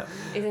 Yeah.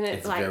 Isn't it,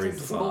 It's like, very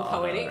just bizarre, more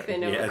poetic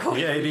than a yeah, recorder?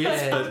 Yeah, it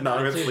is, but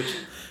no, it's...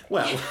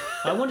 Well...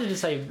 I wanted to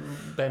say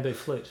bamboo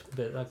flute,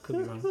 but I could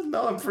be wrong.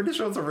 No, I'm pretty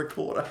sure it's a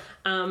recorder.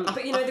 But,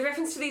 the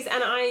reference to these...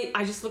 And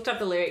I just looked up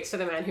the lyrics to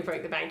The Man Who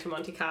Broke the Bank in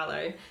Monte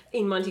Carlo,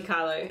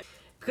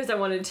 because I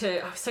was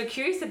so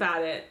curious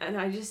about it,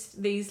 and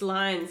these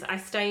lines: I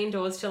stay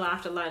indoors till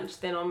after lunch,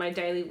 then on my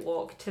daily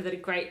walk to the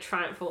great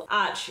triumphal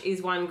arch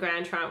is one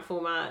grand triumphal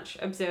march,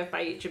 observed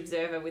by each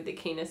observer with the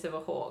keenness of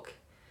a hawk.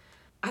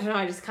 I don't know,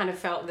 I just kind of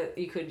felt that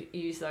you could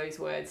use those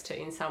words to,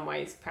 in some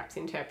ways, perhaps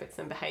interpret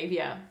some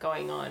behaviour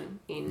going on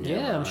in...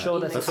 Yeah, I'm sure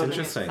that's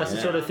interesting. That's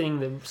the sort of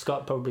thing that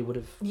Scott probably would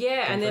have...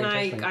 Yeah, and then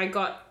I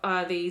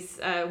got these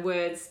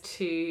words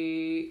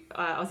to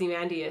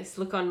Ozymandias: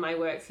 look on my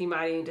works, you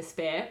mighty in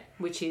despair,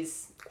 which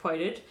is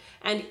quoted,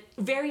 and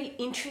very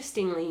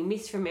interestingly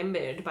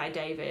misremembered by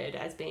David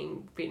as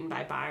being written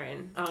by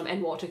Byron,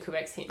 and Walter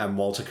corrects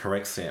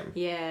him.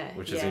 Yeah.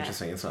 Which is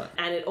interesting, isn't it?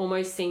 And it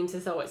almost seems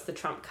as though it's the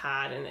trump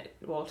card and that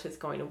Walter's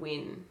going to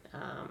win.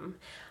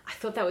 I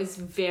thought that was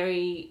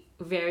very,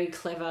 very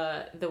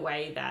clever, the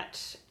way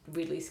that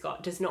Ridley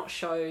Scott does not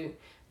show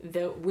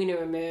the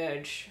winner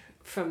emerge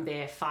from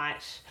their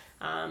fight.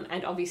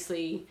 And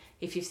obviously,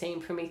 if you've seen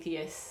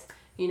Prometheus,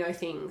 you know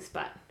things,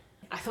 but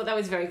I thought that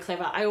was very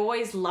clever. I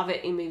always love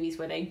it in movies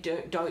where they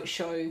don't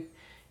show...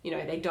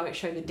 they don't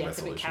show the death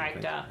of a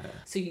character.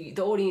 So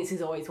the audience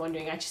is always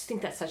wondering. I just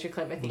think that's such a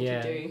clever thing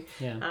to do.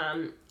 Yeah.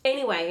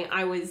 Anyway,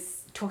 I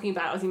was talking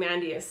about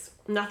Ozymandias.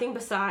 Nothing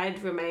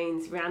beside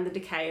remains round the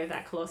decay of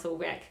that colossal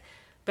wreck.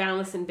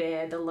 Boundless and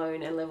bare, the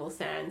lone and level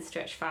sands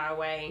stretch far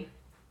away.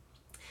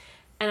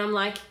 And I'm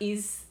like,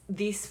 is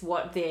this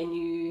what their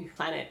new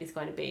planet is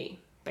going to be,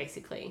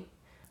 basically?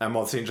 And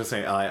what's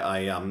interesting,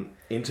 I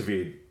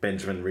interviewed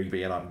Benjamin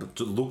Rigby, and I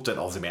looked at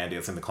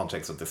Ozymandias in the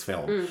context of this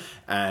film,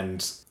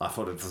 and I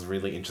thought it was a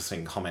really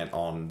interesting comment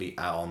on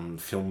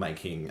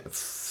filmmaking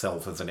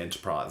itself as an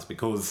enterprise,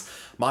 because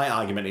my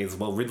argument is,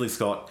 well, Ridley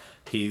Scott,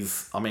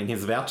 he's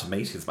about to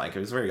meet his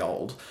maker. He's very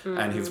old,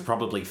 and he's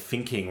probably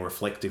thinking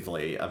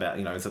reflectively about,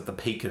 he's at the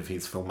peak of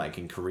his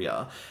filmmaking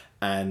career,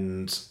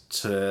 and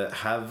to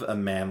have a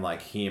man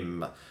like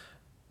him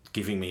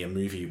giving me a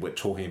movie, we're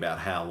talking about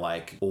how,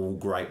 like, all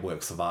great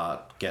works of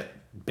art get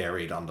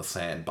buried under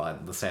sand by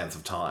the sands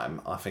of time.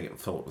 I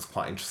thought it was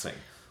quite interesting.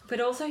 But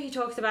also he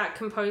talks about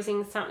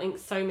composing something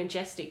so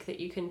majestic that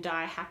you can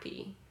die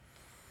happy.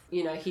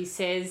 He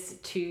says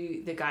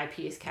to the Guy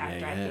Pearce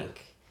character, I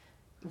think,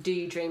 do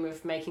you dream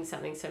of making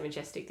something so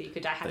majestic that you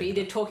could die happy?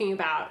 They're talking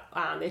about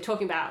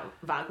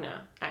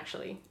Wagner,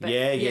 actually. But,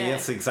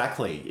 yes,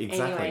 exactly.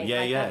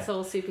 Anyway, that's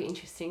all super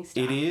interesting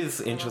stuff. It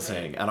is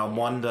interesting, and I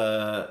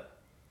wonder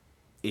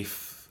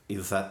if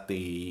is that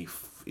the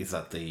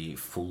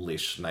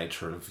foolish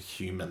nature of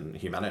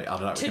humanity? I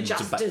don't know. To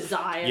just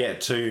desire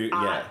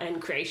art and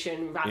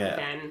creation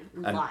rather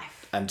than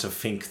life. And to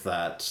think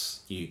that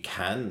you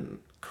can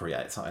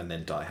create something and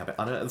then die happy.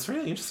 I don't know, it's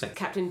really interesting.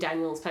 Captain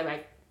Daniels, played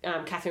by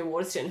Catherine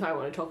Waterston, who I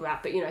want to talk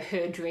about, but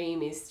her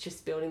dream is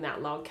just building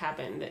that log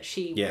cabin that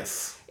she...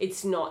 Yes.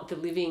 It's not the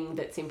living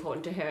that's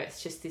important to her,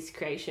 it's just this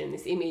creation,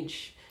 this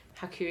image.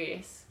 How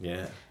curious.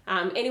 Yeah.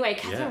 Anyway,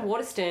 Catherine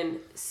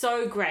Waterston,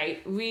 so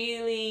great.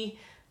 Really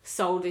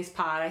sold this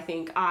part. I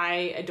think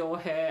I adore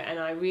her, and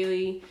I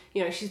really,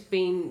 she's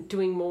been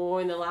doing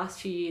more in the last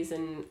few years,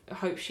 and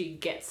hope she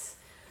gets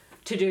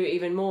to do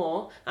even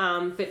more.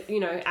 But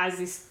as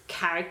this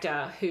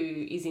character who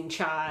is in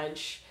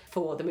charge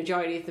for the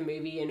majority of the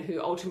movie, and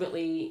who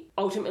ultimately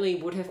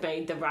would have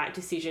made the right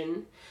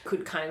decision,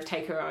 could kind of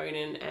take her own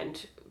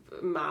and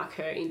mark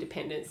her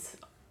independence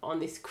on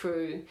this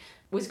crew,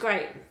 was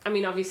great. I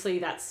mean, obviously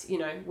that's,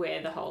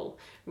 where the whole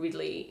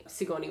Ridley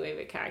Sigourney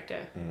Weaver character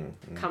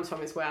comes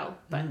from as well.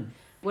 But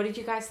what did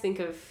you guys think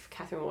of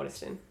Catherine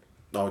Waterston?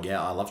 Oh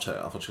yeah, I loved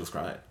her. I thought she was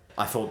great.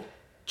 I thought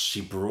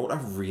she brought a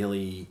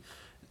really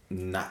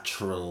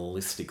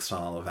naturalistic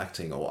style of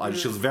acting.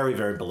 She was very,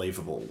 very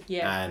believable.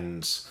 Yeah.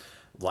 And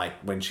like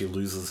when she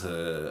loses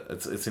her,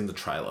 it's in the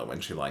trailer when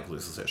she like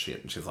loses her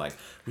shit and she's like,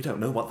 we don't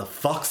know what the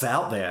fuck's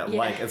out there. Yeah.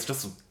 Like it's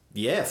just,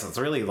 yes, it's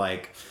really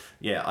like,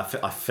 yeah,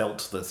 I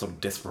felt the sort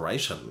of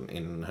desperation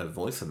in her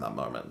voice in that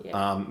moment.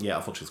 Yeah. I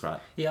thought she was great.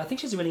 Yeah, I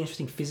think she's a really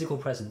interesting physical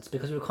presence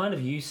because we were kind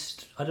of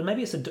used... I don't know,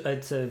 maybe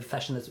it's a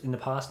fashion that's in the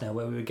past now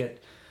where we would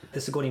get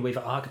the Sigourney Weaver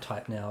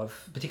archetype now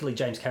of particularly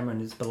James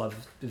Cameron is beloved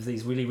of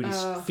these really,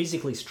 really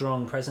physically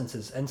strong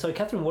presences. And so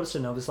Catherine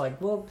Waterston, I was like,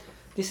 well,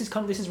 this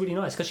is really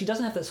nice because she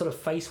doesn't have that sort of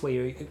face where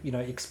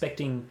you're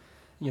expecting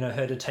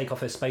her to take off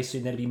her spacesuit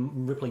and there to be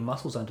rippling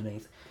muscles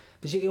underneath.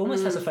 But she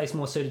almost has a face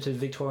more suited to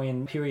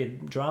Victorian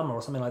period drama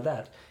or something like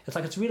that.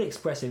 It's really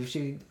expressive.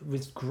 She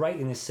was great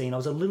in this scene. I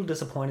was a little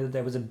disappointed that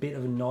there was a bit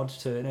of a nod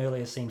to an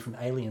earlier scene from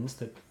Aliens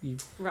that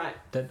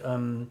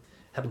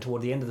happened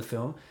toward the end of the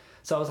film.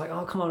 So I was like,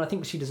 oh, come on, I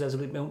think she deserves a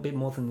bit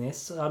more than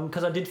this.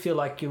 Because I did feel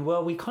like,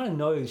 well, we kind of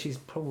know she's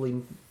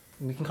probably...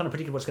 We can kind of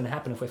predict what's going to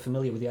happen if we're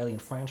familiar with the Alien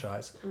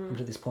franchise up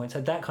to this point.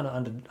 So that kind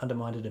of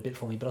undermined it a bit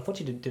for me. But I thought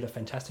she did a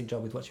fantastic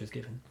job with what she was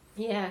given.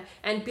 Yeah,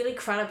 and Billy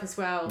Crudup as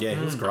well. Yeah,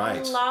 he was great.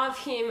 I love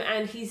him,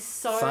 and he's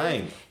so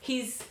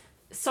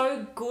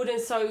good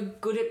and so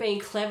good at being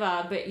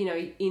clever. But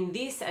in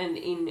this and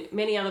in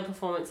many other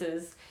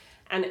performances,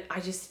 and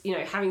I just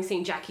having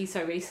seen Jackie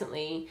so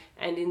recently,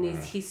 and in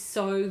this, he's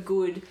so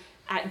good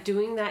at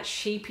doing that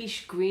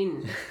sheepish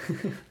grin,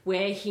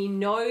 where he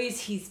knows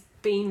he's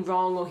been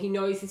wrong, or he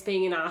knows he's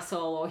being an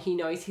arsehole, or he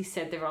knows he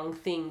said the wrong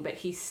thing, but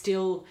he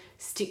still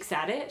sticks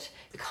at it.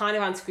 Kind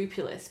of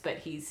unscrupulous, but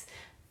he's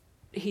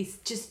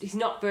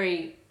not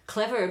very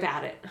clever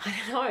about it. I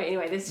don't know.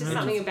 Anyway, there's just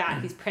something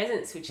about his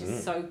presence which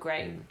is so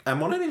great. And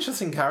what an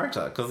interesting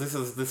character,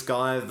 because this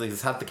guy,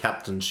 he's had the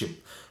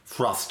captainship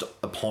thrust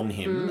upon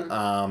him,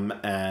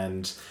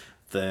 and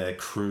the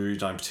crew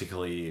don't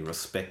particularly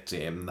respect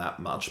him that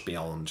much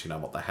beyond,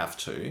 what they have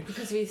to.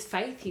 Because of his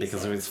faith,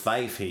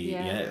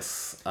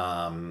 yes.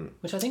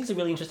 Which I think is a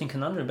really interesting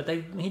conundrum, but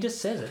he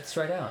just says it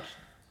straight out.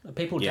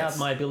 People doubt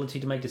my ability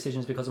to make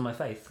decisions because of my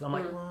faith. I'm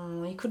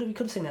like, he could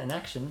have seen that in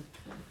action.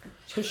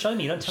 You could have shown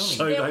me, don't tell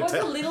me. There was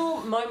a little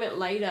moment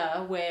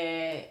later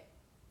where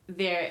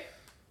they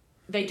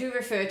do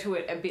refer to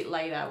it a bit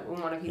later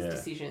in one of his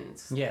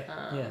decisions.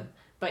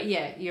 But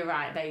yeah, you're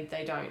right.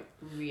 They don't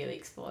really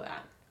explore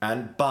that.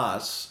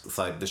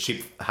 So the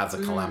ship has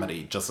a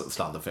calamity just at the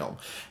start of the film,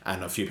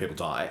 and a few people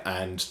die,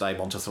 and they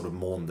want to sort of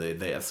mourn their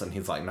deaths, and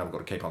he's like, no, we've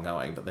got to keep on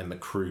going. But then the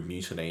crew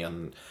mutiny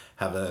and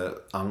have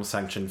a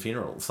unsanctioned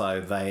funeral. So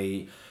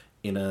they,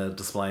 in a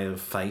display of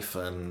faith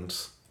and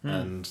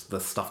the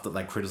stuff that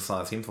they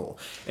criticise him for.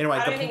 Anyway,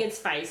 I don't think it's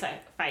faith. I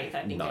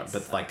think it's...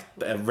 but like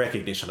a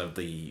recognition of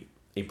the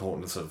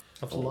importance of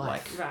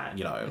life, right?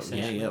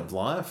 Of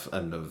life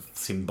and of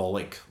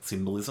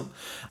symbolism.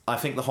 I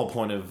think the whole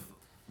point of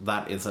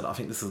that is that I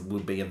think this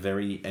would be a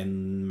very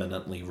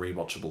eminently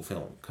rewatchable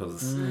film,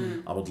 because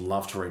I would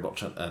love to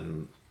rewatch it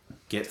and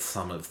get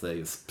some of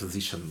these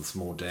positions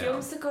more down.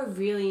 Films that go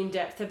really in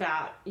depth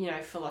about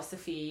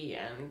philosophy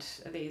and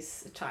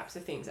these types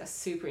of things are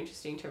super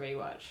interesting to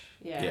rewatch.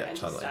 And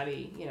totally. To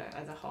study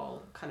as a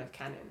whole kind of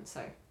canon.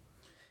 So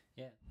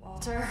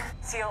Walter,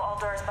 seal all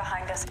doors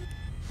behind us.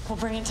 We'll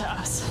bring it to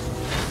us.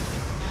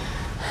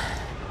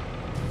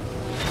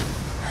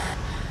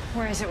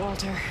 Where is it,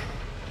 Walter?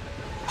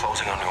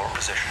 Closing on your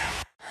position.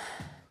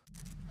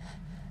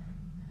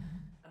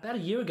 About a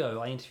year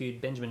ago, I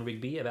interviewed Benjamin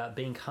Rigby about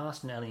being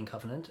cast in Alien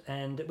Covenant,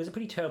 and it was a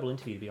pretty terrible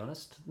interview, to be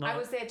honest. I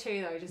was there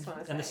too, though, just want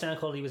to say. And the sound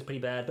quality was pretty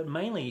bad, but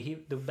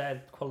mainly the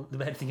bad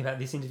thing about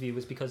this interview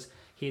was because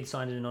he had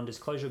signed a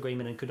non-disclosure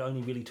agreement and could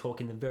only really talk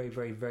in the very,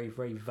 very, very,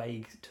 very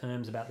vague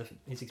terms about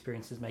his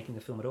experiences making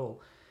the film at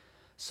all.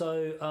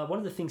 So one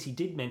of the things he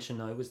did mention,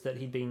 though, was that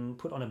he'd been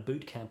put on a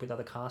boot camp with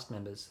other cast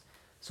members.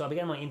 So I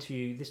began my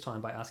interview this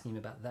time by asking him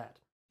about that.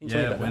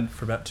 Yeah, it went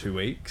for about 2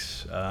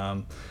 weeks.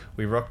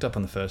 We rocked up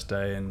on the first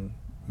day and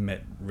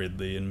met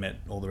Ridley and met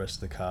all the rest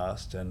of the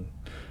cast, and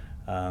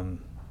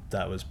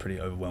that was pretty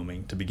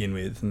overwhelming to begin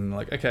with. And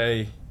like,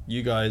 okay,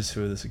 you guys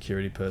who are the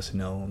security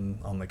personnel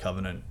on the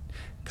Covenant,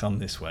 come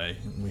this way.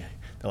 And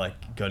they're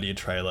like, go to your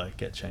trailer,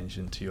 get changed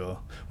into your...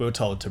 We were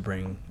told to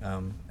bring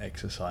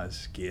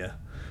exercise gear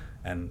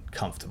and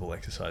comfortable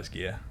exercise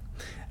gear.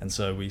 And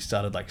so we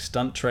started like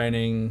stunt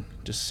training,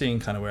 just seeing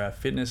kind of where our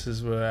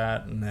fitnesses were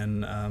at, and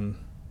then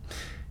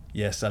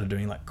started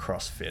doing like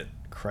CrossFit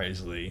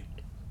crazily,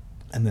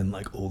 and then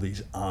like all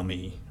these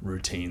army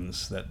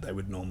routines that they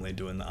would normally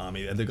do in the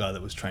army. The guy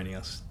that was training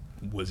us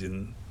was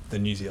in the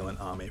New Zealand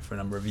Army for a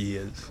number of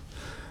years,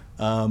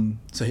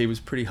 so he was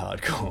pretty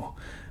hardcore.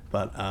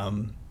 But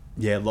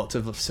lots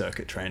of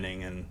circuit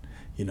training, and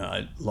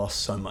I lost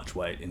so much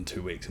weight in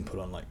 2 weeks and put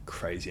on like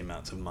crazy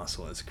amounts of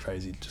muscle. It's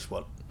crazy just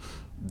what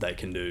they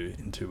can do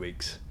in 2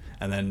 weeks.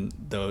 And then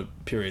there were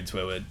periods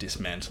where we're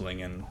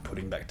dismantling and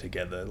putting back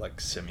together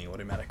like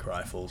semi-automatic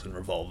rifles and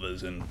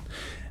revolvers and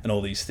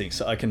all these things.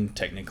 So I can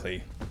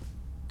technically...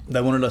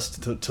 They wanted us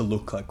to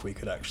look like we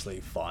could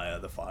actually fire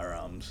the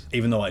firearms.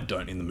 Even though I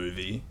don't in the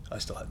movie, I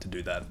still had to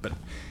do that. But,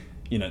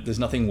 there's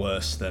nothing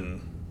worse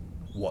than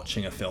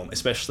watching a film,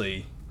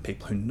 especially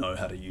people who know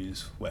how to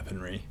use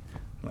weaponry.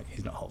 Like,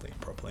 he's not holding it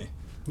properly.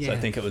 Yeah. So I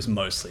think it was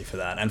mostly for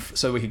that. And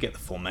so we could get the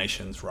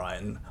formations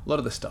right. And a lot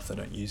of the stuff they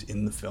don't use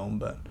in the film.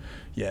 But,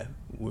 yeah,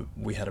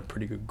 we had a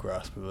pretty good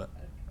grasp of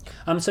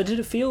it. So did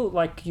it feel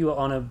like you were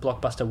on a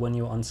blockbuster when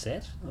you were on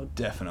set?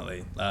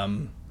 Definitely.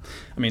 I'm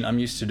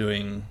used to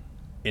doing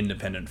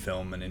independent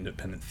film and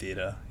independent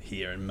theatre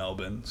here in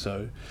Melbourne.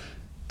 So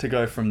to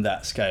go from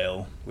that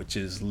scale, which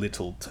is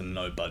little to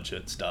no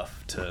budget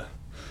stuff, to,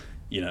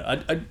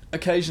 I'd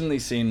occasionally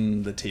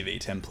seen the TV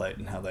template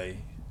and how they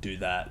do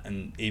that.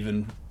 And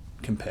even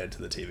compared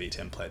to the TV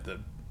template,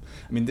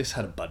 this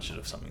had a budget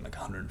of something like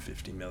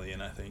 150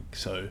 million, I think.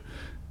 So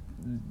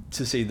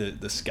to see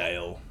the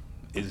scale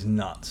is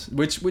nuts,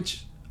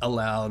 which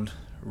allowed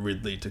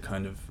Ridley to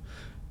kind of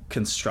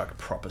construct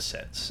proper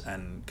sets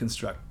and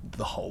construct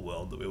the whole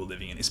world that we were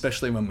living in,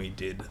 especially when we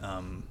did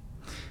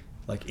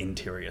like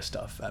interior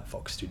stuff at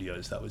Fox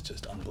Studios. That was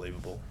just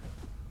unbelievable.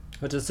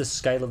 What is the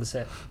scale of the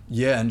set?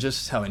 Yeah, and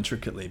just how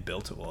intricately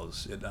built it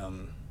was. It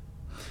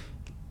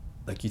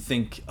like you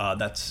think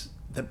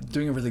they're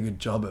doing a really good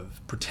job of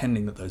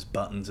pretending that those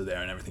buttons are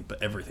there and everything,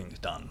 but everything's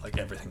done, like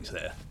everything's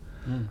there.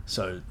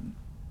 So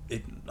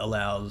it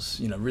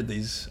allows,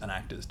 Ridley's an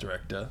actor's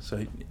director,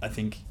 so I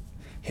think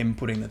him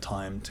putting the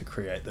time to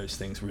create those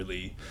things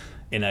really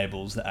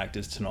enables the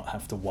actors to not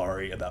have to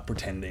worry about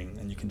pretending,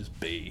 and you can just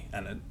be,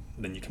 and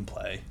then you can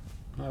play.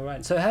 All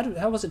right. So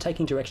how was it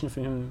taking direction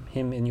from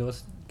him in your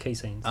key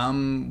scenes?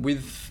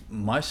 With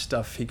my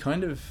stuff, he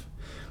kind of...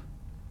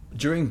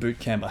 During boot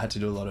camp, I had to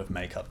do a lot of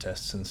makeup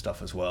tests and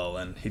stuff as well,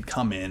 and he'd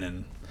come in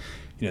and,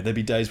 there'd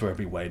be days where I'd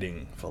be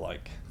waiting for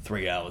like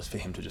 3 hours for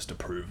him to just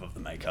approve of the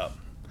makeup.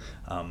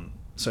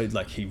 So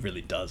like he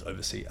really does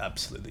oversee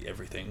absolutely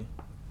everything.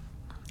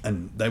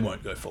 And they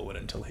won't go forward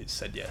until he's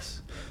said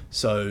yes.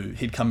 So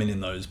he'd come in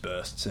those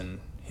bursts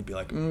and he'd be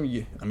like,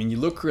 you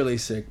look really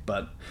sick,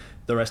 but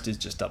the rest is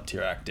just up to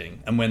your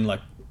acting. And when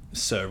like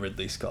Sir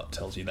Ridley Scott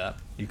tells you that,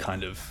 you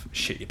kind of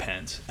shit your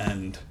pants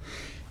and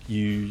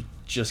you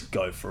just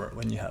go for it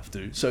when you have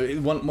to. So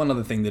one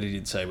other thing that he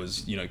did say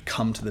was,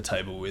 come to the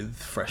table with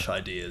fresh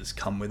ideas,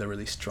 come with a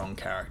really strong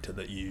character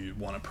that you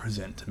want to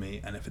present to me,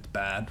 and if it's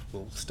bad,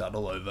 we'll start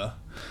all over.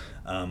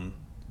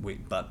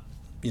 But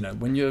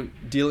when you're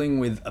dealing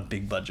with a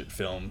big budget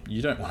film,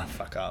 you don't want to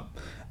fuck up.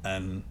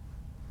 And,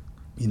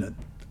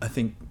 I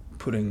think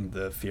putting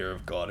the fear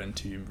of God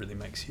into you really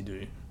makes you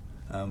do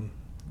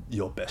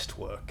your best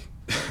work.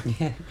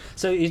 Yeah.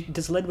 So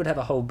does Ledward have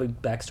a whole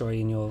big backstory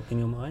in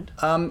your mind?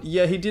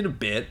 Yeah, he did a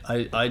bit.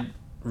 I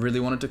really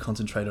wanted to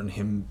concentrate on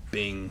him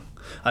being...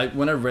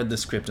 when I read the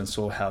script and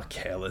saw how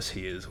careless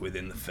he is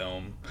within the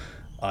film,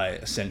 I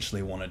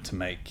essentially wanted to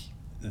make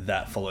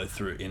that follow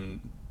through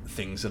in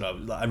things that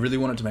I really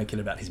wanted to make it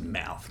about his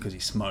mouth, because he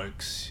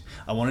smokes.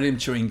 I wanted him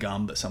chewing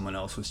gum, but someone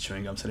else was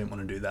chewing gum, so I didn't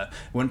want to do that.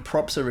 When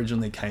props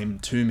originally came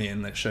to me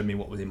and they showed me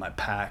what was in my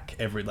pack,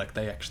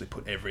 they actually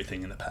put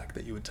everything in the pack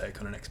that you would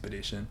take on an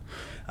expedition.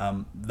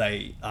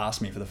 They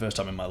asked me for the first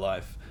time in my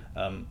life,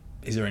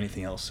 is there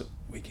anything else that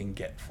we can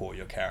get for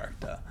your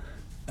character?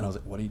 And I was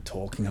like, what are you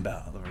talking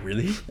about? Like,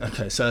 really?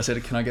 Okay, so I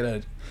said, can I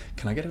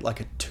get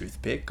like a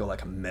toothpick or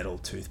like a metal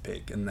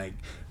toothpick? And they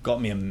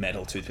got me a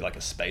metal toothpick, like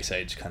a space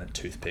age kind of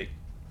toothpick,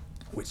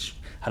 which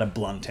had a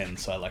blunt end.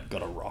 So I like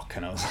got a rock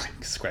and I was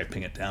like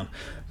scraping it down.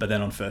 But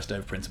then on first day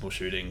of principal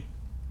shooting,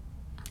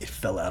 it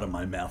fell out of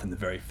my mouth in the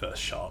very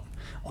first shot,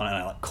 and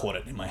I like caught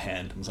it in my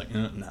hand. I was like,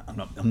 no,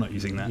 I'm not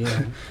using that.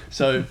 Yeah.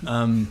 So,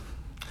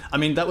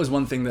 that was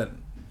one thing that,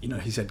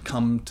 he said,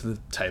 come to the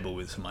table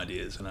with some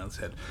ideas. And I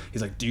said,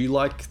 he's like, do you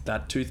like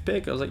that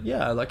toothpick? I was like,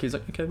 yeah, he's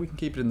like, okay, we can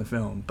keep it in the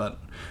film. But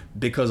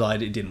because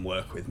it didn't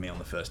work with me on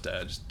the first day,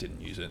 I just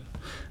didn't use it.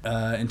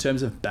 In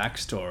terms of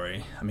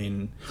backstory,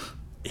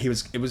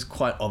 it was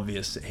quite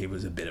obvious that he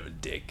was a bit of a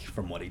dick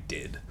from what he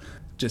did.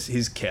 Just,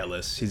 he's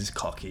careless, he's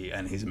cocky,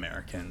 and he's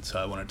American. So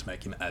I wanted to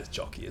make him as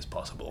jockey as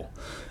possible.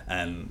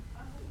 And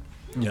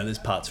there's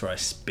parts where I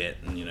spit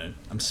and,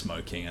 I'm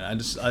smoking,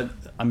 and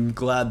I'm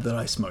glad that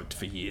I smoked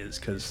for years,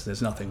 because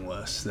there's nothing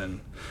worse than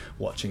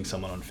watching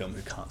someone on film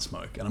who can't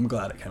smoke, and I'm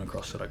glad it came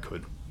across that I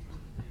could.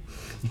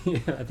 Yeah,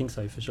 I think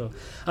so, for sure.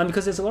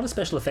 Because there's a lot of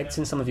special effects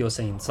in some of your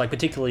scenes, like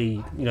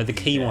particularly, the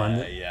key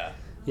one.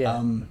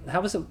 Yeah.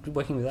 How was it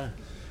working with that?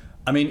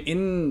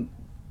 In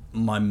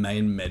my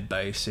main med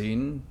bay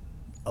scene,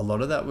 a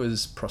lot of that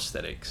was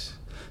prosthetics.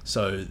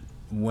 So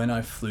when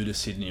I flew to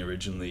Sydney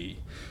originally,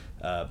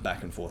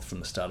 back and forth from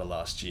the start of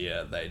last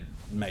year, they'd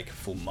make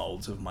full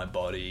molds of my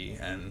body,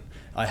 and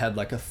I had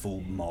like a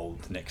full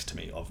mold next to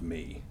me of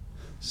me.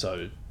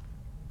 So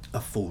a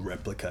full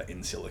replica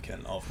in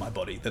silicon of my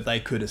body that they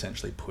could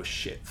essentially push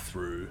shit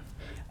through,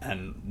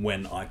 and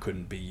when I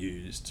couldn't be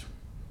used,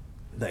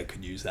 they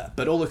could use that.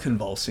 But all the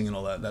convulsing and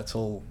all that, that's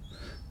all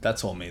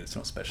me. That's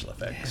not special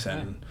effects. Yeah,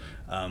 right.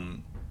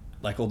 And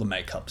like all the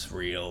makeup's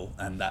real,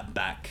 and that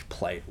back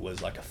plate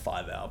was like a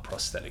 5-hour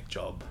prosthetic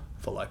job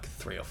for like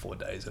 3 or 4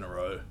 days in a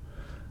row.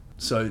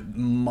 So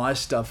my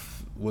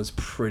stuff was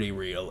pretty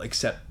real,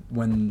 except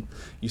when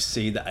you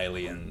see the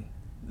alien,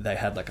 they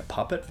had like a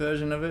puppet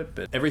version of it,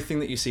 but everything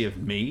that you see of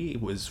me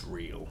was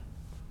real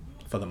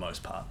for the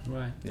most part.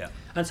 Right. Yeah.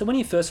 And so when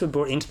you first were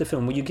brought into the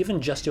film, were you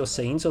given just your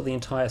scenes or the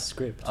entire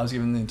script? I was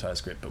given the entire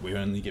script, but we were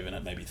only given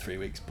it maybe 3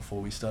 weeks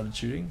before we started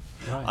shooting.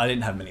 Right. I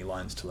didn't have many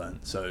lines to learn,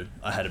 so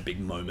I had a big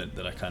moment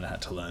that I kind of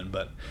had to learn,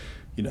 but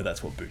you know,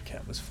 that's what boot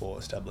camp was for,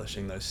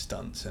 establishing those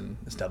stunts and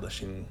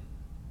establishing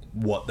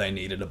what they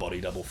needed a body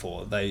double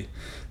for.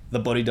 The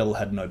body double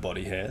had no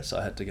body hair, so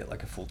I had to get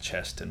like a full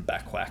chest and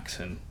back wax,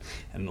 and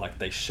like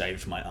they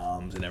shaved my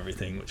arms and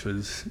everything, which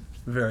was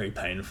very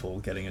painful,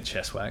 getting a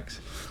chest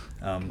wax.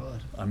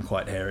 I'm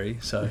quite hairy,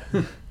 so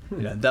you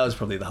know, that was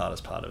probably the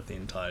hardest part of the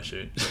entire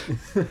shoot.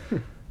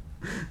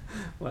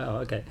 Wow,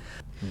 okay.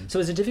 So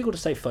is it difficult to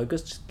stay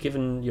focused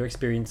given your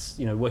experience,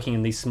 you know, working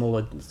in these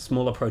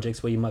smaller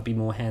projects where you might be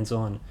more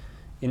hands-on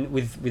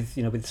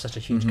with such a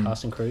huge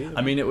cast and crew?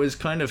 I mean, it was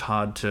kind of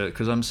hard to,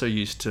 because I'm so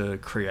used to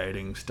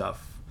creating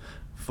stuff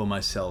for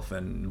myself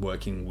and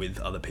working with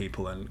other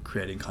people and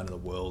creating kind of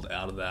the world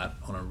out of that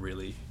on a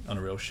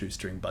real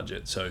shoestring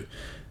budget. So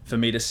for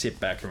me to sit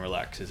back and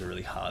relax is a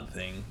really hard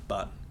thing.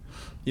 But,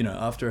 you know,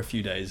 after a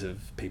few days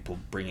of people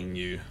bringing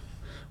you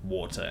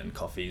water and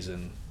coffees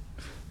and,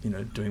 you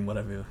know, doing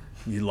whatever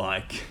you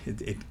like,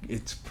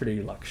 it's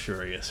pretty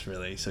luxurious,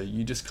 really. So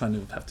you just kind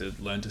of have to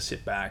learn to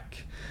sit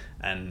back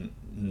and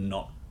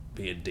not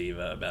be a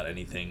diva about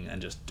anything and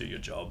just do your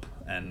job.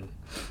 And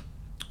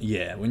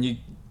yeah, when you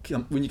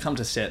come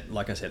to set,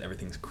 like I said,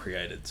 everything's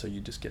created, so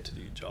you just get to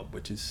do your job,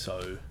 which is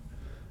so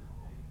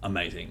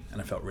amazing. And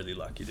I felt really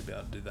lucky to be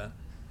able to do that.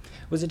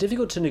 Was it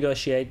difficult to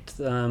negotiate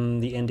the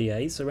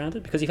NDAs around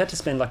it? Because you had to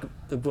spend like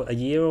a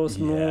year or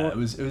more? Yeah, it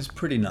was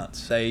pretty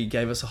nuts. They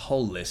gave us a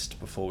whole list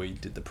before we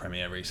did the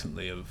premiere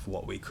recently of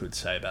what we could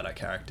say about our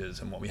characters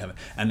and what we haven't.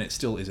 And it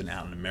still isn't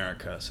out in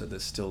America, so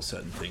there's still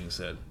certain things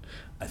that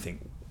I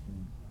think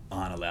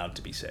aren't allowed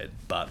to be said.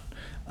 But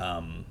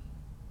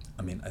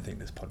I mean, I think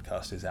this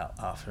podcast is out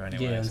after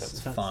anyway, so it's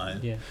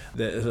fine. Yeah.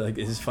 Like,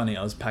 it's funny,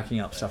 I was packing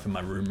up stuff in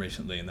my room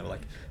recently, and there were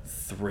like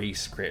 3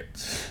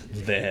 scripts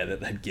there that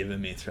they'd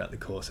given me throughout the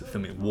course of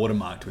filming,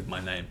 watermarked with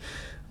my name.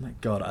 I'm like,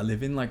 God, I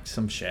live in like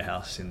some share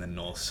house in the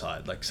north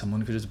side. Like,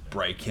 someone could just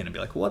break in and be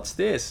like, what's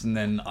this? And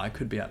then I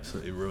could be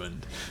absolutely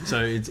ruined.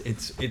 So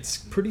it's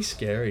pretty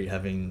scary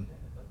having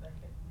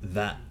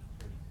that,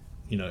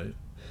 you know,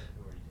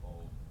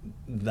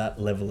 that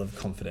level of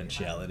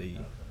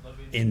confidentiality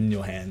in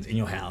your hands, in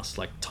your house,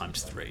 like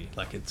 ×3.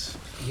 Like, it's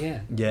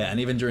yeah, and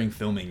even during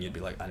filming you'd be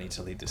like, I need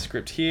to leave the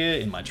script here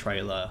in my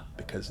trailer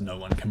because no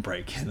one can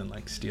break in and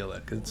like steal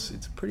it, because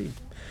it's a pretty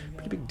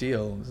big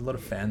deal. There's a lot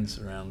of fans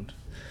around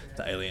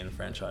the Alien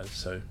franchise,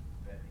 so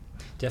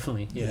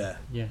definitely. Yeah.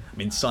 I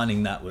mean,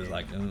 signing that was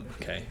like,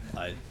 okay,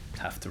 I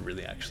have to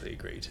really actually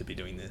agree to be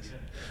doing this.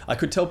 I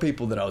could tell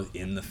people that I was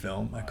in the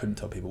film, I couldn't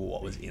tell people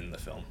what was in the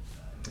film.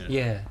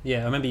 Yeah.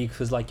 I remember you,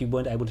 because like you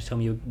weren't able to tell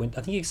me you went.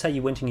 I think you say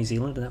you went to New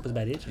Zealand and that was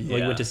about it. Or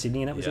you went to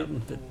Sydney and that was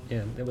it. But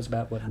yeah, that was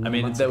about what. I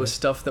mean, there was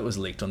stuff that was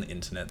leaked on the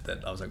internet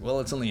that I was like, well,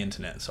 it's on the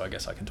internet, so I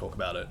guess I can talk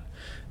about it,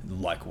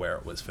 like where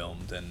it was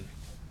filmed and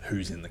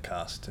who's in the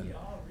cast and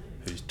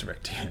who's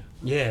directing it.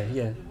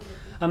 Yeah.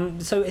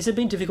 So has it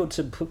been difficult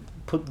to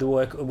put the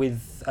work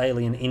with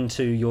Alien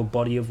into your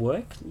body of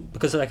work?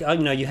 Because like, I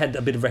know you had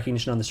a bit of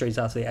recognition on the streets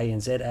after the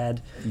ANZ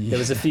ad. Yeah. There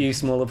was a few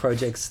smaller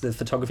projects, the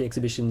photography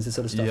exhibitions, this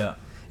sort of stuff. Yeah.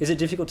 Is it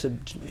difficult to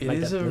make that leap?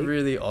 It is a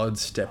really odd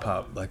step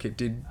up. Like, it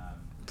did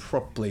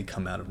properly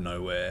come out of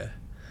nowhere.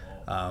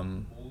 I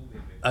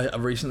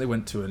recently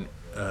went to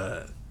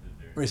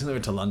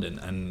London,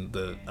 and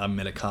I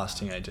met a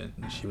casting agent,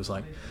 and she was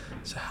like,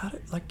 so how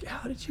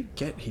did you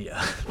get here?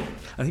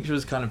 I think she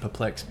was kind of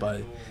perplexed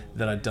by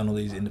that I'd done all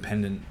these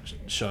independent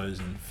shows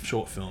and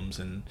short films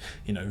and,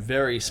 you know,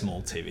 very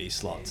small TV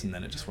slots, and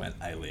then it just went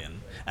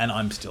Alien, and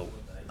I'm still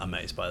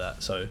amazed by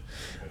that. So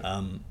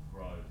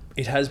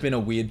it has been a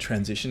weird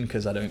transition,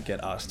 because I don't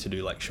get asked to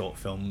do like short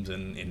films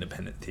and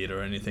independent theatre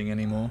or anything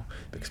anymore,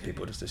 because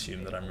people just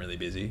assume that I'm really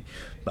busy.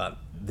 But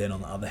then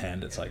on the other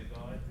hand, it's like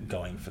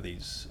going for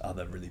these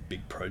other really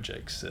big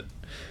projects that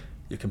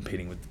you're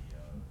competing with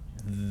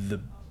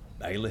the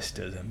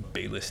A-listers and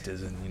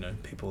B-listers and, you know,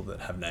 people that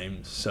have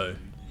names. So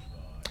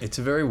it's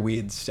a very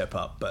weird step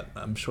up, but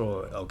I'm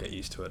sure I'll get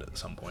used to it at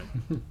some point.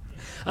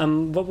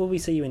 What will we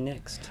see you in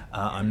next?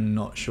 I'm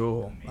not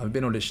sure. I've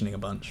been auditioning a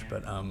bunch,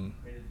 but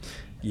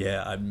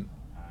yeah, I'm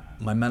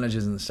my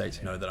managers in the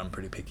States know that I'm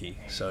pretty picky,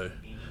 so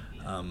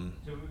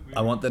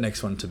I want the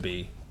next one to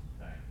be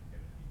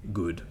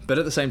good. But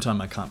at the same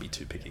time, I can't be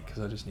too picky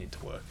because I just need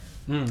to work.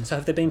 So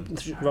have there been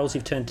roles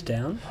you've turned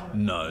down?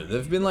 No,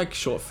 there've been like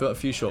a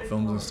few short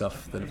films and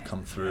stuff that have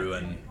come through,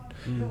 and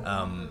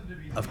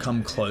I've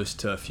come close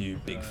to a few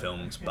big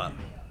films, but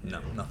no,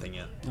 nothing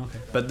yet. Okay.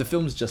 But the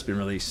film's just been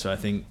released, so I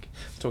think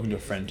I was talking to a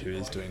friend who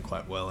is doing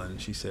quite well, and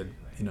she said,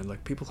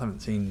 like people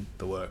haven't seen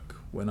the work.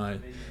 When I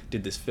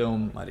did this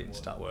film, I didn't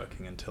start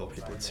working until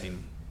people had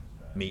seen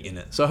me in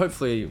it. So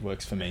hopefully it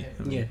works for me.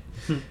 Yeah.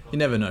 You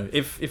never know.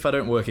 If I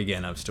don't work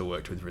again, I've still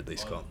worked with Ridley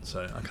Scott,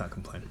 so I can't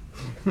complain.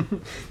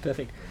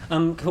 Perfect.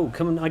 Cool.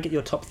 Can I get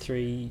your top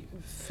 3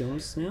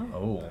 films now?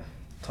 Oh,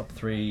 top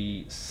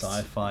 3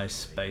 sci-fi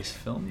space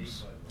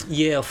films?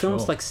 Yeah, or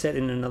films Sure. like set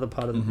in another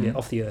part of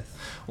off the Earth.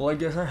 Well, I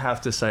guess I have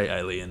to say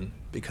Alien,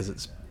 because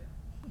it's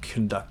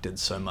conducted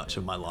so much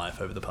of my life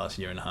over the past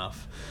year and a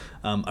half.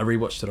 I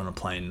rewatched it on a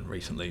plane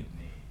recently,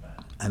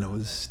 and it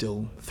was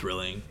still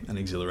thrilling and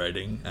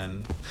exhilarating,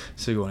 and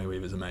Sigourney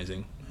Weaver's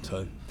amazing,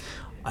 so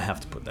I have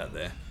to put that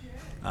there.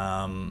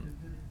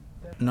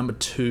 Number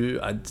 2,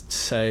 I'd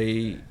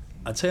say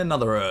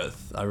Another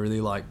Earth. I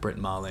really like Brit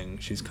Marling.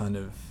 She's kind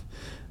of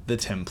the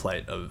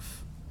template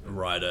of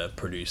writer,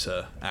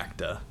 producer,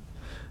 actor,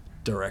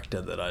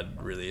 director that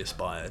I'd really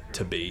aspire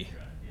to be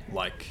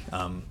like.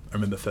 I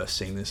remember first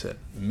seeing this at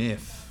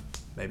MIFF,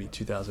 maybe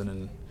 2000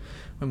 and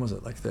when was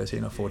it, like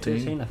 13 or 14?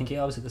 13, I think.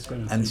 I was at the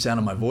screening. And Sound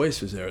of My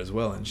Voice was there as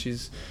well, and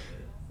she's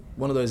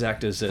one of those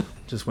actors that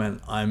just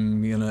went,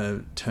 I'm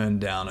gonna turn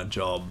down a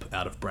job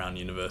out of Brown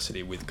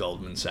University with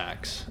Goldman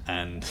Sachs,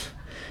 and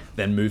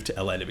then moved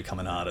to LA to become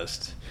an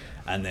artist,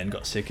 and then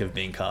got sick of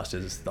being cast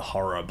as the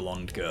horror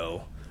blonde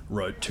girl,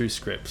 wrote 2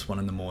 scripts, one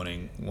in the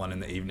morning, one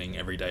in the evening,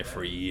 every day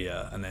for a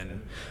year, and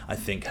then I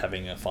think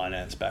having a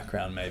finance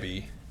background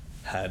maybe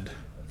had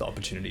the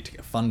opportunity to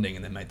get funding,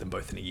 and then made them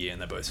both in a year, and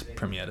they both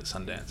premiered at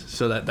Sundance.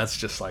 So that's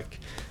just like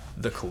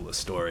the coolest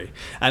story.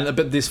 And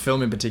but this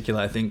film in particular,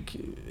 I think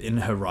in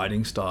her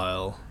writing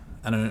style,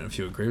 and I don't know if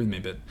you agree with me,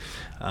 but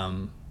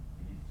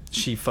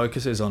she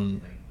focuses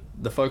on,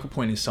 the focal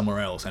point is somewhere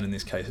else, and in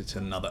this case it's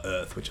another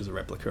Earth, which is a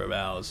replica of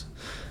ours,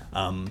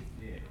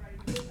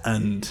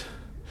 and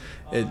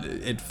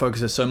it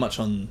focuses so much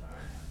on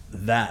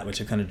that,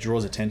 which it kind of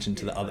draws attention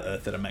to the other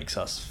Earth, that it makes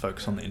us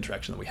focus on the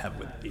interaction that we have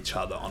with each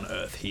other on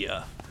Earth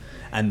here.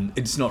 And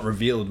it's not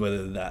revealed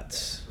whether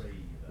that's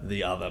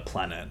the other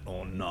planet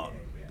or not.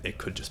 It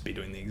could just be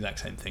doing the exact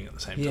same thing at the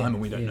same time,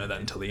 and we don't know that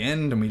until the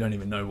end, and we don't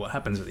even know what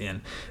happens at the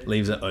end. It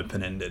leaves it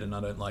open-ended, and I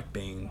don't like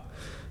being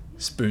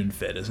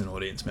spoon-fed as an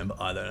audience member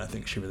either, and I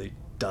think she really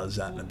does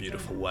that in a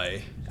beautiful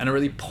way, and a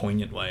really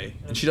poignant way.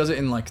 And she does it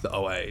in like the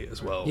OA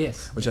as well,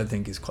 yes, which I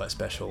think is quite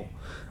special.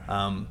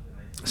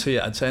 So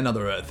yeah, I'd say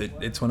Another Earth.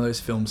 It's one of those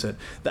films that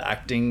the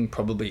acting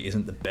probably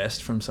isn't the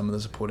best from some of the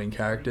supporting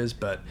characters,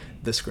 but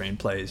the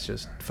screenplay is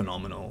just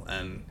phenomenal,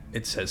 and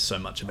it says so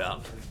much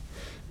about,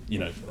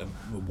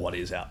 what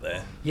is out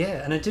there.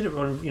 Yeah, and it did it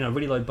on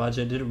really low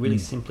budget. Did it really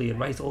simply. It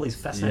raised all these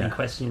fascinating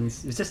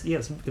questions. It was just it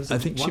was. I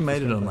think she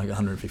made it on like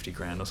 150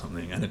 grand or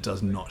something, and it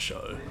does not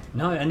show.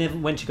 No, and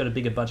then when she got a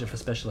bigger budget for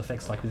special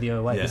effects, like with the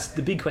OA,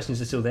 the big questions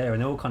are still there,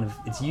 and they're all kind of,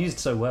 it's used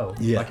so well,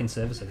 like in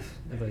service of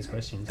those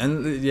questions.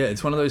 And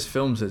it's one of those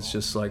films that's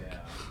just like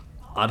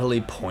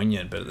utterly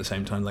poignant, but at the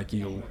same time, like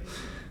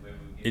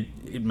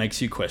it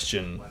makes you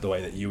question the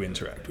way that you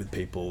interact with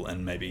people,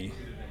 and maybe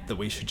that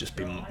we should just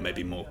be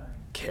maybe more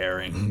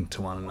caring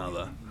to one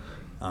another,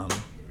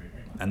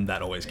 and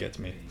that always gets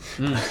me.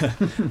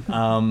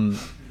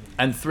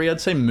 And 3, I'd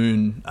say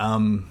Moon.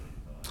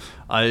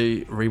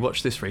 I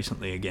rewatched this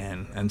recently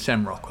again, and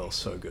Sam Rockwell's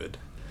so good,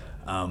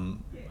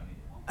 and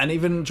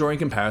even drawing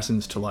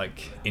comparisons to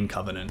like in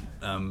Covenant,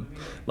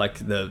 like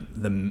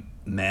the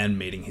man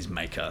meeting his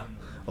maker,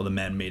 or the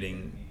man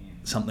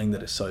meeting something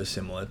that is so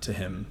similar to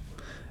him,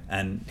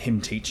 and him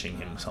teaching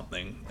him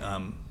something,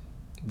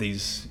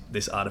 this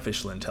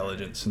artificial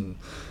intelligence, and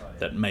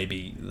that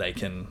maybe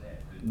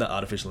the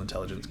artificial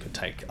intelligence could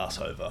take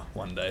us over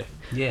one day.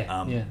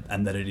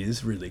 And that it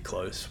is really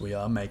close. We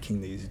are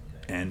making these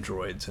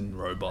androids and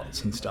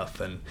robots and stuff,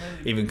 and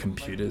even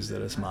computers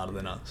that are smarter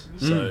than us.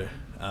 So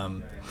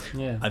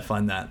I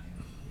find that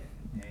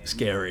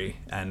scary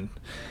and,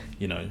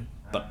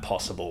 but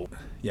possible.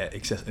 Yeah,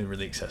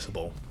 really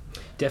accessible.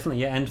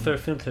 Definitely, yeah, and for a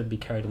film to be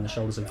carried on the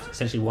shoulders of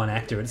essentially one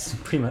actor, it's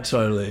pretty much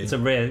totally. It's a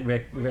rare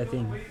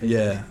thing.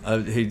 Yeah,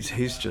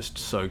 he's just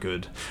so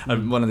good.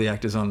 One of the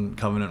actors on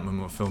Covenant, when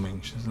we were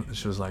filming,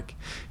 she was like,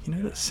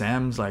 that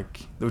Sam's like,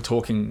 they were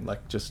talking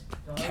like just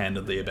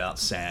candidly about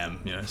Sam,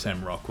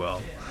 Sam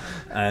Rockwell,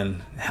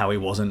 and how he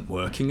wasn't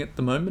working at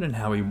the moment and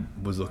how he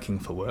was looking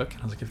for work.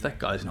 And I was like, if that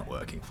guy's not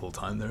working full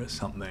time, there is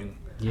something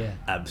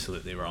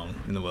absolutely wrong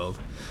in the world.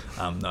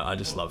 No, I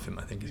just love him.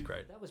 I think he's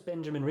great. That was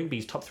Benjamin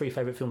Rigby's top 3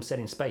 favourite films set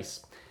in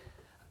space.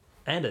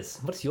 Anders,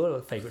 what's your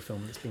favourite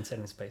film that's been set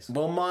in space?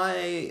 Well,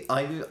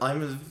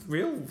 I'm a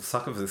real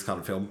sucker for this kind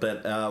of film,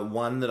 but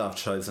one that I've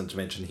chosen to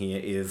mention here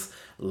is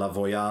Le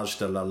Voyage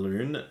de la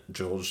Lune,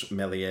 Georges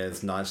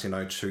Méliès's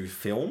 1902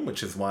 film,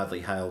 which is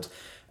widely hailed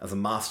as a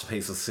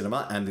masterpiece of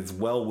cinema and is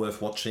well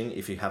worth watching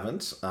if you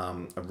haven't.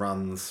 It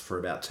runs for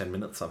about 10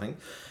 minutes, I think.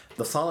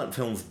 The silent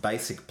film's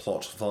basic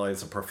plot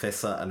follows a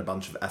professor and a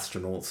bunch of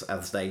astronauts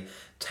as they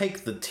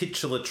take the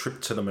titular trip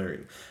to the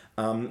moon.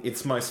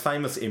 Its most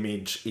famous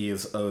image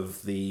is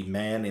of the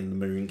man in the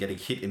moon getting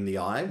hit in the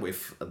eye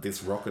with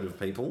this rocket of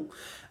people.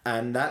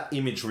 And that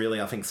image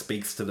really, I think,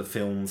 speaks to the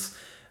film's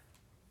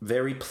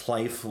very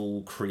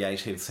playful,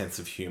 creative sense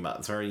of humour.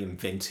 It's very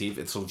inventive.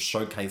 It sort of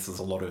showcases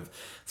a lot of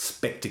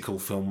spectacle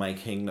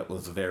filmmaking that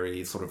was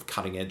very sort of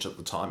cutting edge at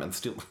the time and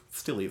still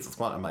is. It's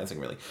quite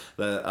amazing, really.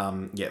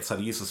 So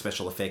the use of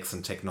special effects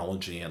and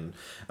technology and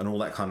all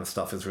that kind of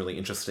stuff is really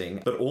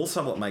interesting. But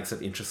also what makes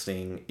it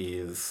interesting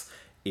is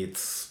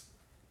its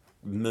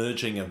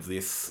merging of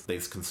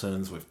these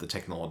concerns with the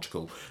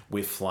technological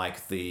with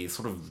like the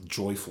sort of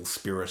joyful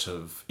spirit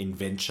of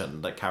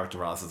invention that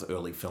characterizes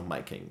early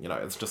filmmaking. You know,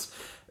 it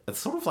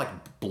sort of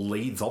like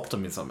bleeds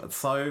optimism. It's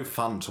so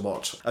fun to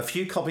watch. A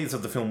few copies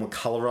of the film were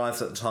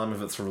colorized at the time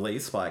of its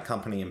release by a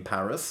company in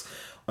Paris.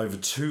 Over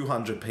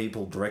 200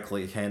 people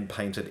directly hand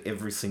painted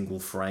every single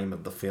frame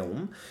of the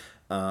film,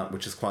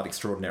 which is quite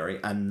extraordinary.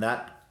 And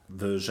that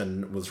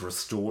version was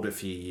restored a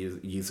few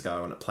years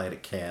ago and it played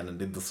at Cannes and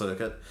did the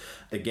circuit.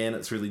 Again,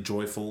 it's really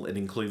joyful. It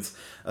includes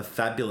a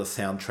fabulous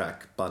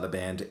soundtrack by the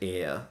band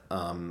Air,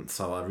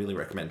 so I really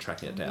recommend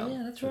tracking it down.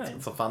 Yeah, that's right.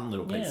 It's a fun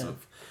little piece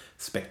of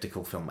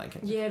spectacle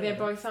filmmaking. Yeah, they're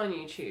both on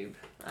YouTube.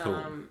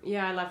 Cool.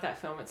 Yeah, I love that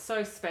film. It's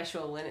so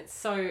special and it's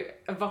so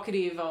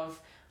evocative of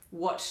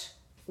what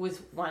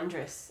was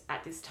wondrous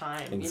at this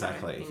time.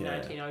 Exactly, in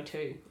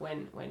 1902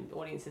 when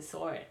audiences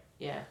saw it.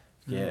 Yeah.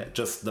 Yeah,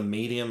 just the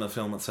medium of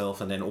film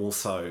itself, and then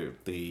also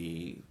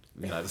the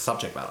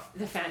subject matter,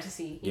 the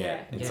fantasy.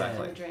 Yeah,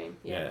 exactly. The dream.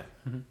 Yeah.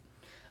 Mm-hmm.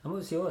 And what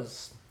was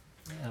yours?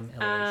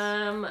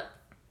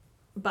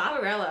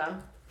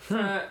 Barbarella,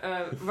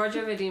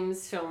 Roger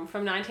Vadim's film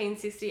from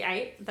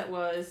 1968 that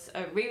was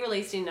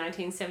re-released in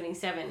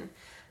 1977.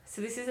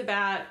 So this is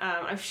about,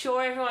 I'm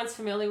sure everyone's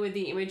familiar with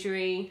the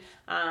imagery,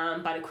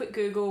 but a quick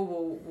Google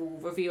will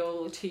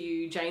reveal to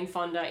you Jane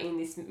Fonda in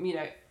this,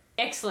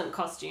 excellent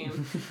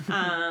costume.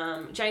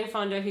 Jane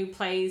Fonda, who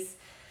plays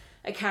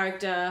a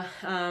character,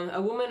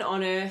 a woman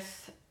on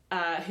Earth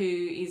who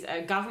is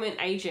a government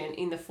agent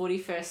in the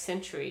 41st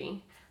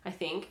century, I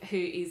think, who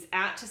is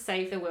out to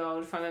save the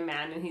world from a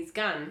man and his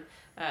gun,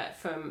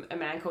 from a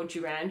man called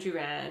Duran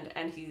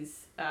and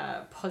his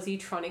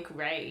positronic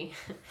ray,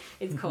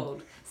 it's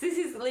called. So this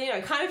is,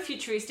 kind of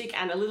futuristic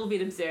and a little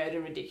bit absurd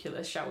and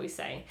ridiculous, shall we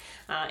say.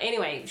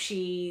 Anyway,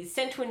 she's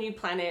sent to a new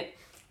planet.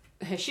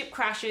 Her ship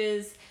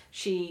crashes.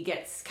 She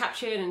gets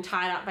captured and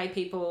tied up by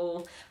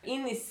people.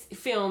 In this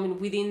film and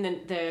within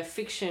the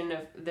fiction of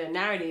the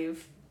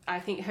narrative, I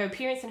think her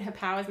appearance and her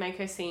powers make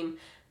her seem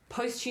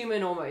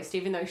post-human almost,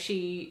 even though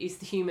she is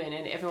the human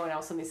and everyone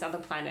else on this other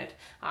planet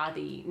are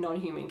the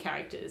non-human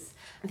characters.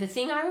 The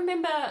thing I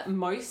remember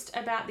most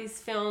about this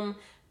film,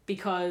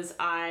 because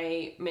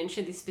I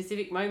mentioned this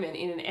specific moment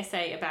in an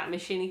essay about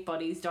machinic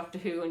bodies, Doctor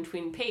Who and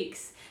Twin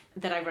Peaks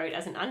that I wrote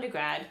as an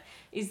undergrad,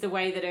 is the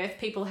way that Earth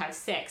people have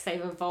sex.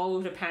 They've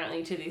evolved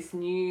apparently to this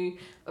new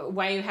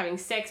way of having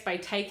sex by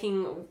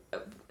taking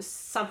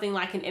something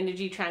like an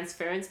energy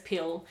transference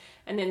pill,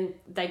 and then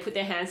they put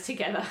their hands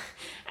together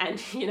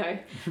and,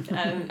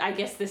 I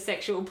guess the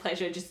sexual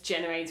pleasure just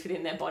generates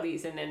within their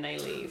bodies and then they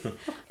leave.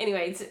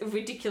 Anyway, it's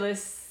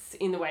ridiculous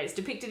in the way it's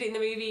depicted in the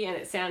movie, and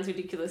it sounds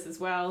ridiculous as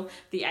well.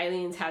 The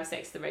aliens have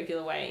sex the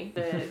regular way.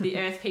 The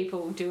Earth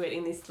people do it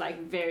in this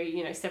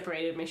very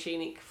separated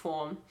machinic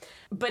form.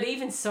 But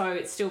even so,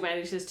 it still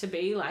manages to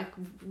be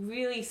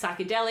really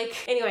psychedelic.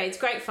 Anyway, it's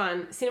great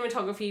fun.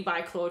 Cinematography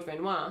by Claude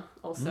Renoir,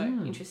 also,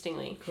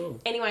 interestingly. Cool.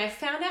 Anyway, I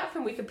found out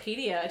from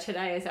Wikipedia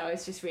today, as I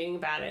was just reading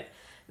about it,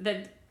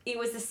 that it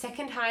was the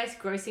second highest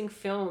grossing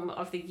film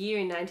of the year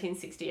in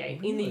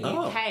 1968 in the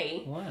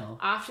UK. Wow.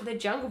 After The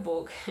Jungle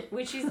Book,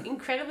 which is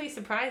incredibly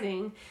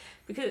surprising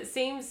because it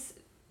seems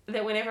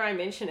that whenever I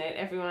mention it,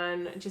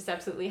 everyone just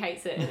absolutely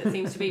hates it and it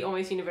seems to be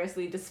almost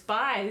universally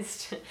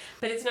despised.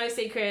 But it's no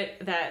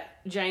secret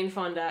that Jane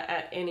Fonda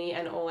at any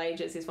and all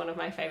ages is one of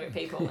my favourite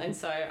people, and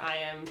so I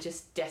am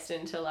just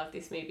destined to love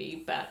this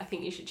movie, but I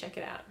think you should check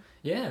it out.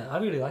 Yeah, I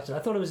really liked it. I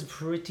thought it was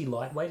pretty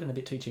lightweight and a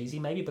bit too cheesy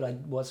maybe, but I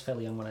was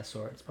fairly young when I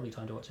saw it. It's probably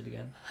time to watch it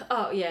again.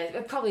 Oh yeah,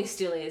 it probably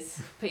still is,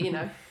 but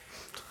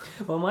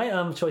Well,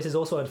 my choice is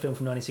also a film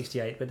from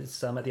 1968, but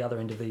it's at the other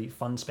end of the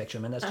fun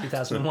spectrum, and that's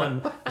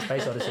 2001: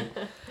 Space Odyssey,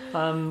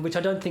 which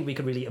I don't think we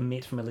could really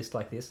omit from a list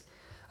like this.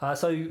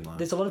 So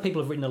there's a lot of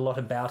people have written a lot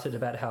about it,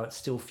 about how it's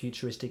still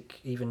futuristic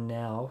even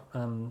now,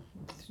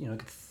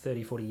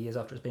 30, 40 years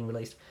after it's been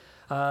released.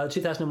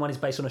 2001 is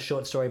based on a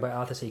short story by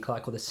Arthur C.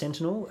 Clarke called The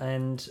Sentinel,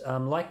 and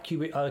like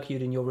you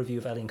argued in your review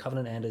of Alien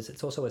Covenant, Anders,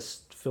 it's also a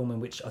film in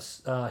which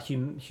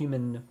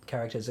human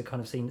characters are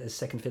kind of seen as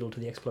second fiddle to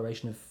the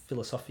exploration of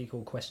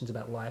philosophical questions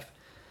about life.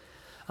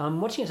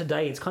 Watching it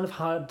today, it's kind of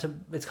hard to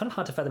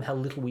fathom how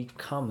little we've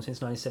come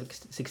since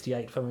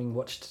 1968. From having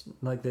watched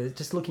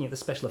just looking at the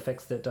special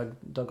effects that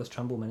Douglas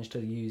Trumbull managed to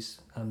use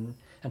and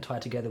tie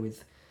together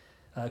with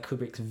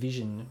Kubrick's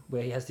vision,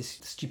 where he has this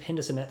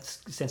stupendous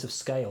sense of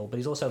scale, but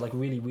he's also like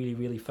really, really,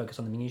 really focused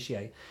on the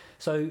minutiae.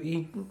 So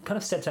he kind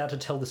of sets out to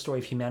tell the story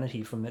of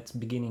humanity from its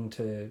beginning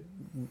to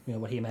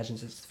what he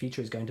imagines its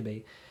future is going to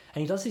be.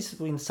 And he does this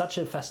in such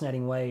a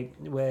fascinating way,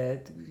 where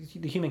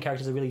the human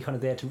characters are really kind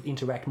of there to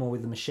interact more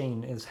with the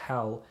machine, as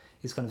Hal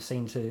is kind of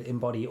seen to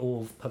embody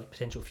all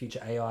potential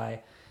future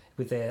AI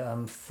with their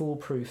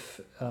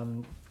foolproof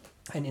and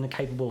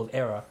incapable of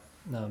error.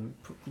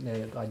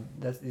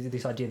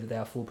 This idea that they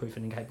are foolproof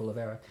and incapable of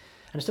error.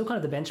 And it's still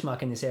kind of the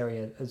benchmark in this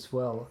area as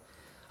well.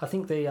 I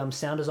think the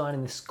sound design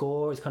in the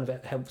score is kind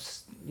of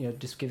helps,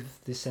 just give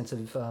this sense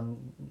of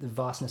the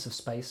vastness of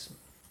space.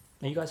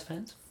 Are you guys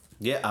fans?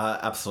 Yeah,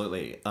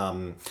 absolutely.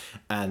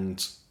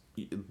 And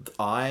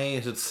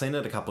I had seen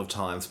it a couple of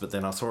times, but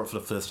then I saw it for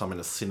the first time in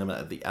a cinema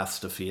at the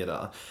Astor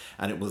Theatre,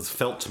 and it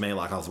felt to me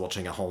like I was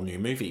watching a whole new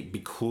movie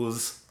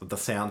because of the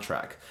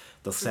soundtrack.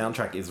 The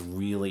soundtrack is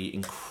really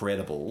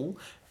incredible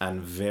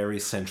and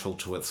very central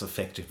to its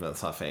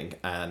effectiveness, I think.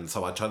 And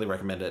so I totally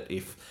recommend it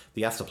if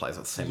the Astor plays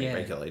it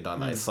semi-regularly, don't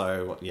they?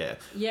 So, yeah.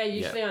 Yeah,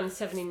 usually on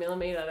 70mm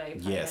they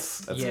play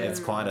it. It's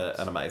quite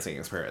an amazing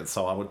experience.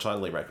 So I would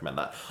totally recommend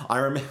that. I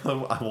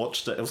remember I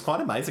watched it. It was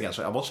quite amazing,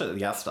 actually. I watched it at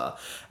the Astor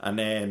and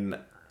then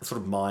sort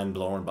of mind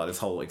blown by this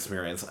whole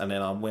experience. And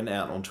then I went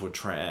out onto a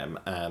tram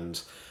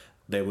and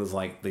there was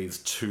like these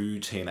two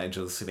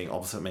teenagers sitting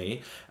opposite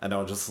me and they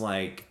were just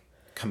like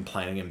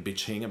complaining and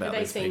bitching about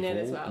these people. It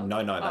as well?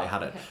 No, they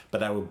hadn't. Okay. But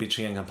they were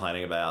bitching and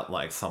complaining about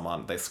like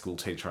their school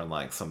teacher and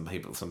like some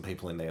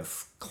people in their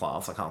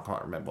class. I can't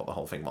quite remember what the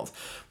whole thing was.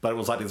 But it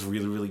was like this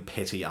really, really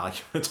petty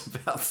argument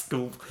about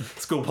school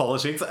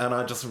politics, and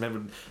I just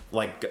remembered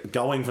like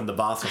going from the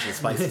vastness of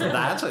space to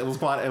that. It was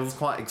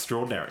quite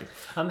extraordinary.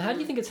 How do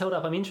you think it's held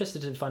up? I'm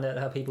interested to find out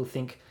how people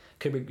think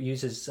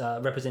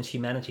Kubrick represents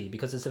humanity,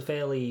 because it's a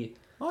fairly...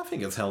 I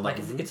think it's held up.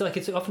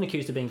 It's often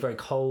accused of being very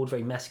cold,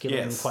 very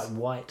masculine, and quite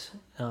white.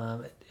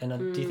 Do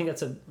you think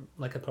that's a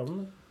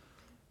problem?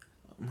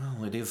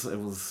 Well, it is.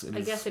 I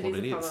guess it is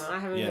a problem. I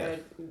haven't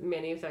heard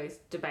many of those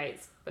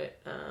debates, but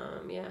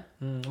yeah.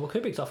 Well,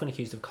 Kubrick's often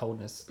accused of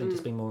coldness and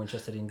just being more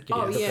interested in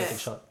getting the perfect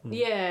shot.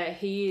 Yeah,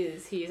 he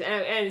is, and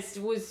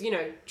it was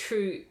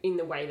true in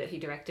the way that he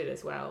directed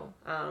as well.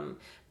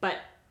 But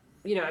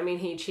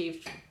he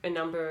achieved a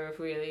number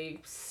of really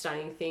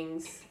stunning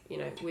things,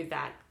 with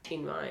that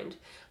in mind.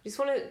 I just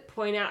want to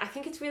point out, I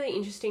think it's really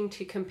interesting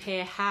to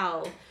compare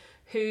Hal,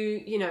 who,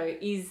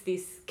 is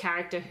this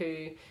character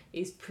who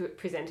is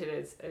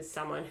presented as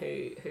someone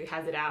who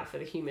has it out for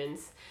the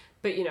humans,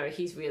 but,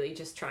 he's really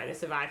just trying to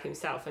survive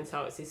himself, and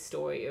so it's this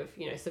story of,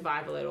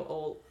 survival at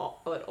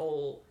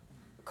all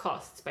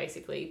costs,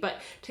 basically. But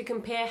to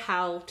compare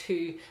Hal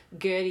to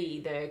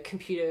Gertie, the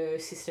computer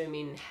system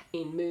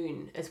in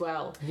Moon as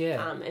well,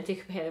 and to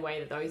compare the way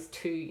that those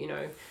two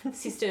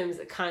systems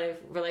that kind of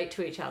relate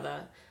to each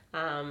other,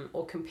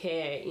 or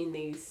compare in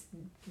these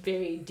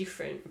very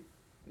different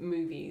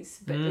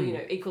movies, but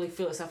equally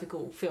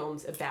philosophical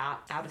films about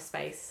outer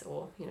space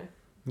or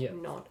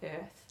not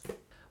Earth.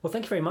 Well,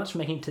 thank you very much for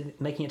making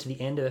it to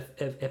the end of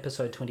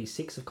episode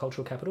 26 of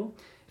Cultural Capital.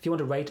 If you want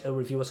to rate or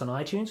review us on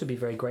iTunes, we'd be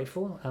very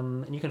grateful.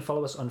 And you can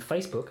follow us on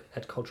Facebook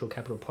at Cultural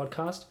Capital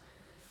Podcast.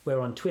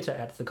 We're on Twitter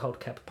at The Cult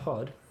Cap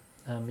Pod.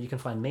 You can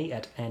find me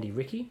at Andy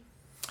Ricky.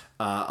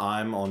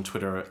 I'm on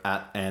Twitter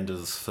at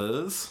Anders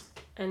Furs.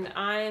 And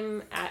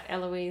I'm at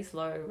Eloise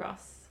Lowe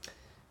Ross.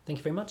 Thank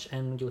you very much,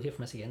 and you'll hear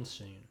from us again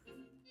soon.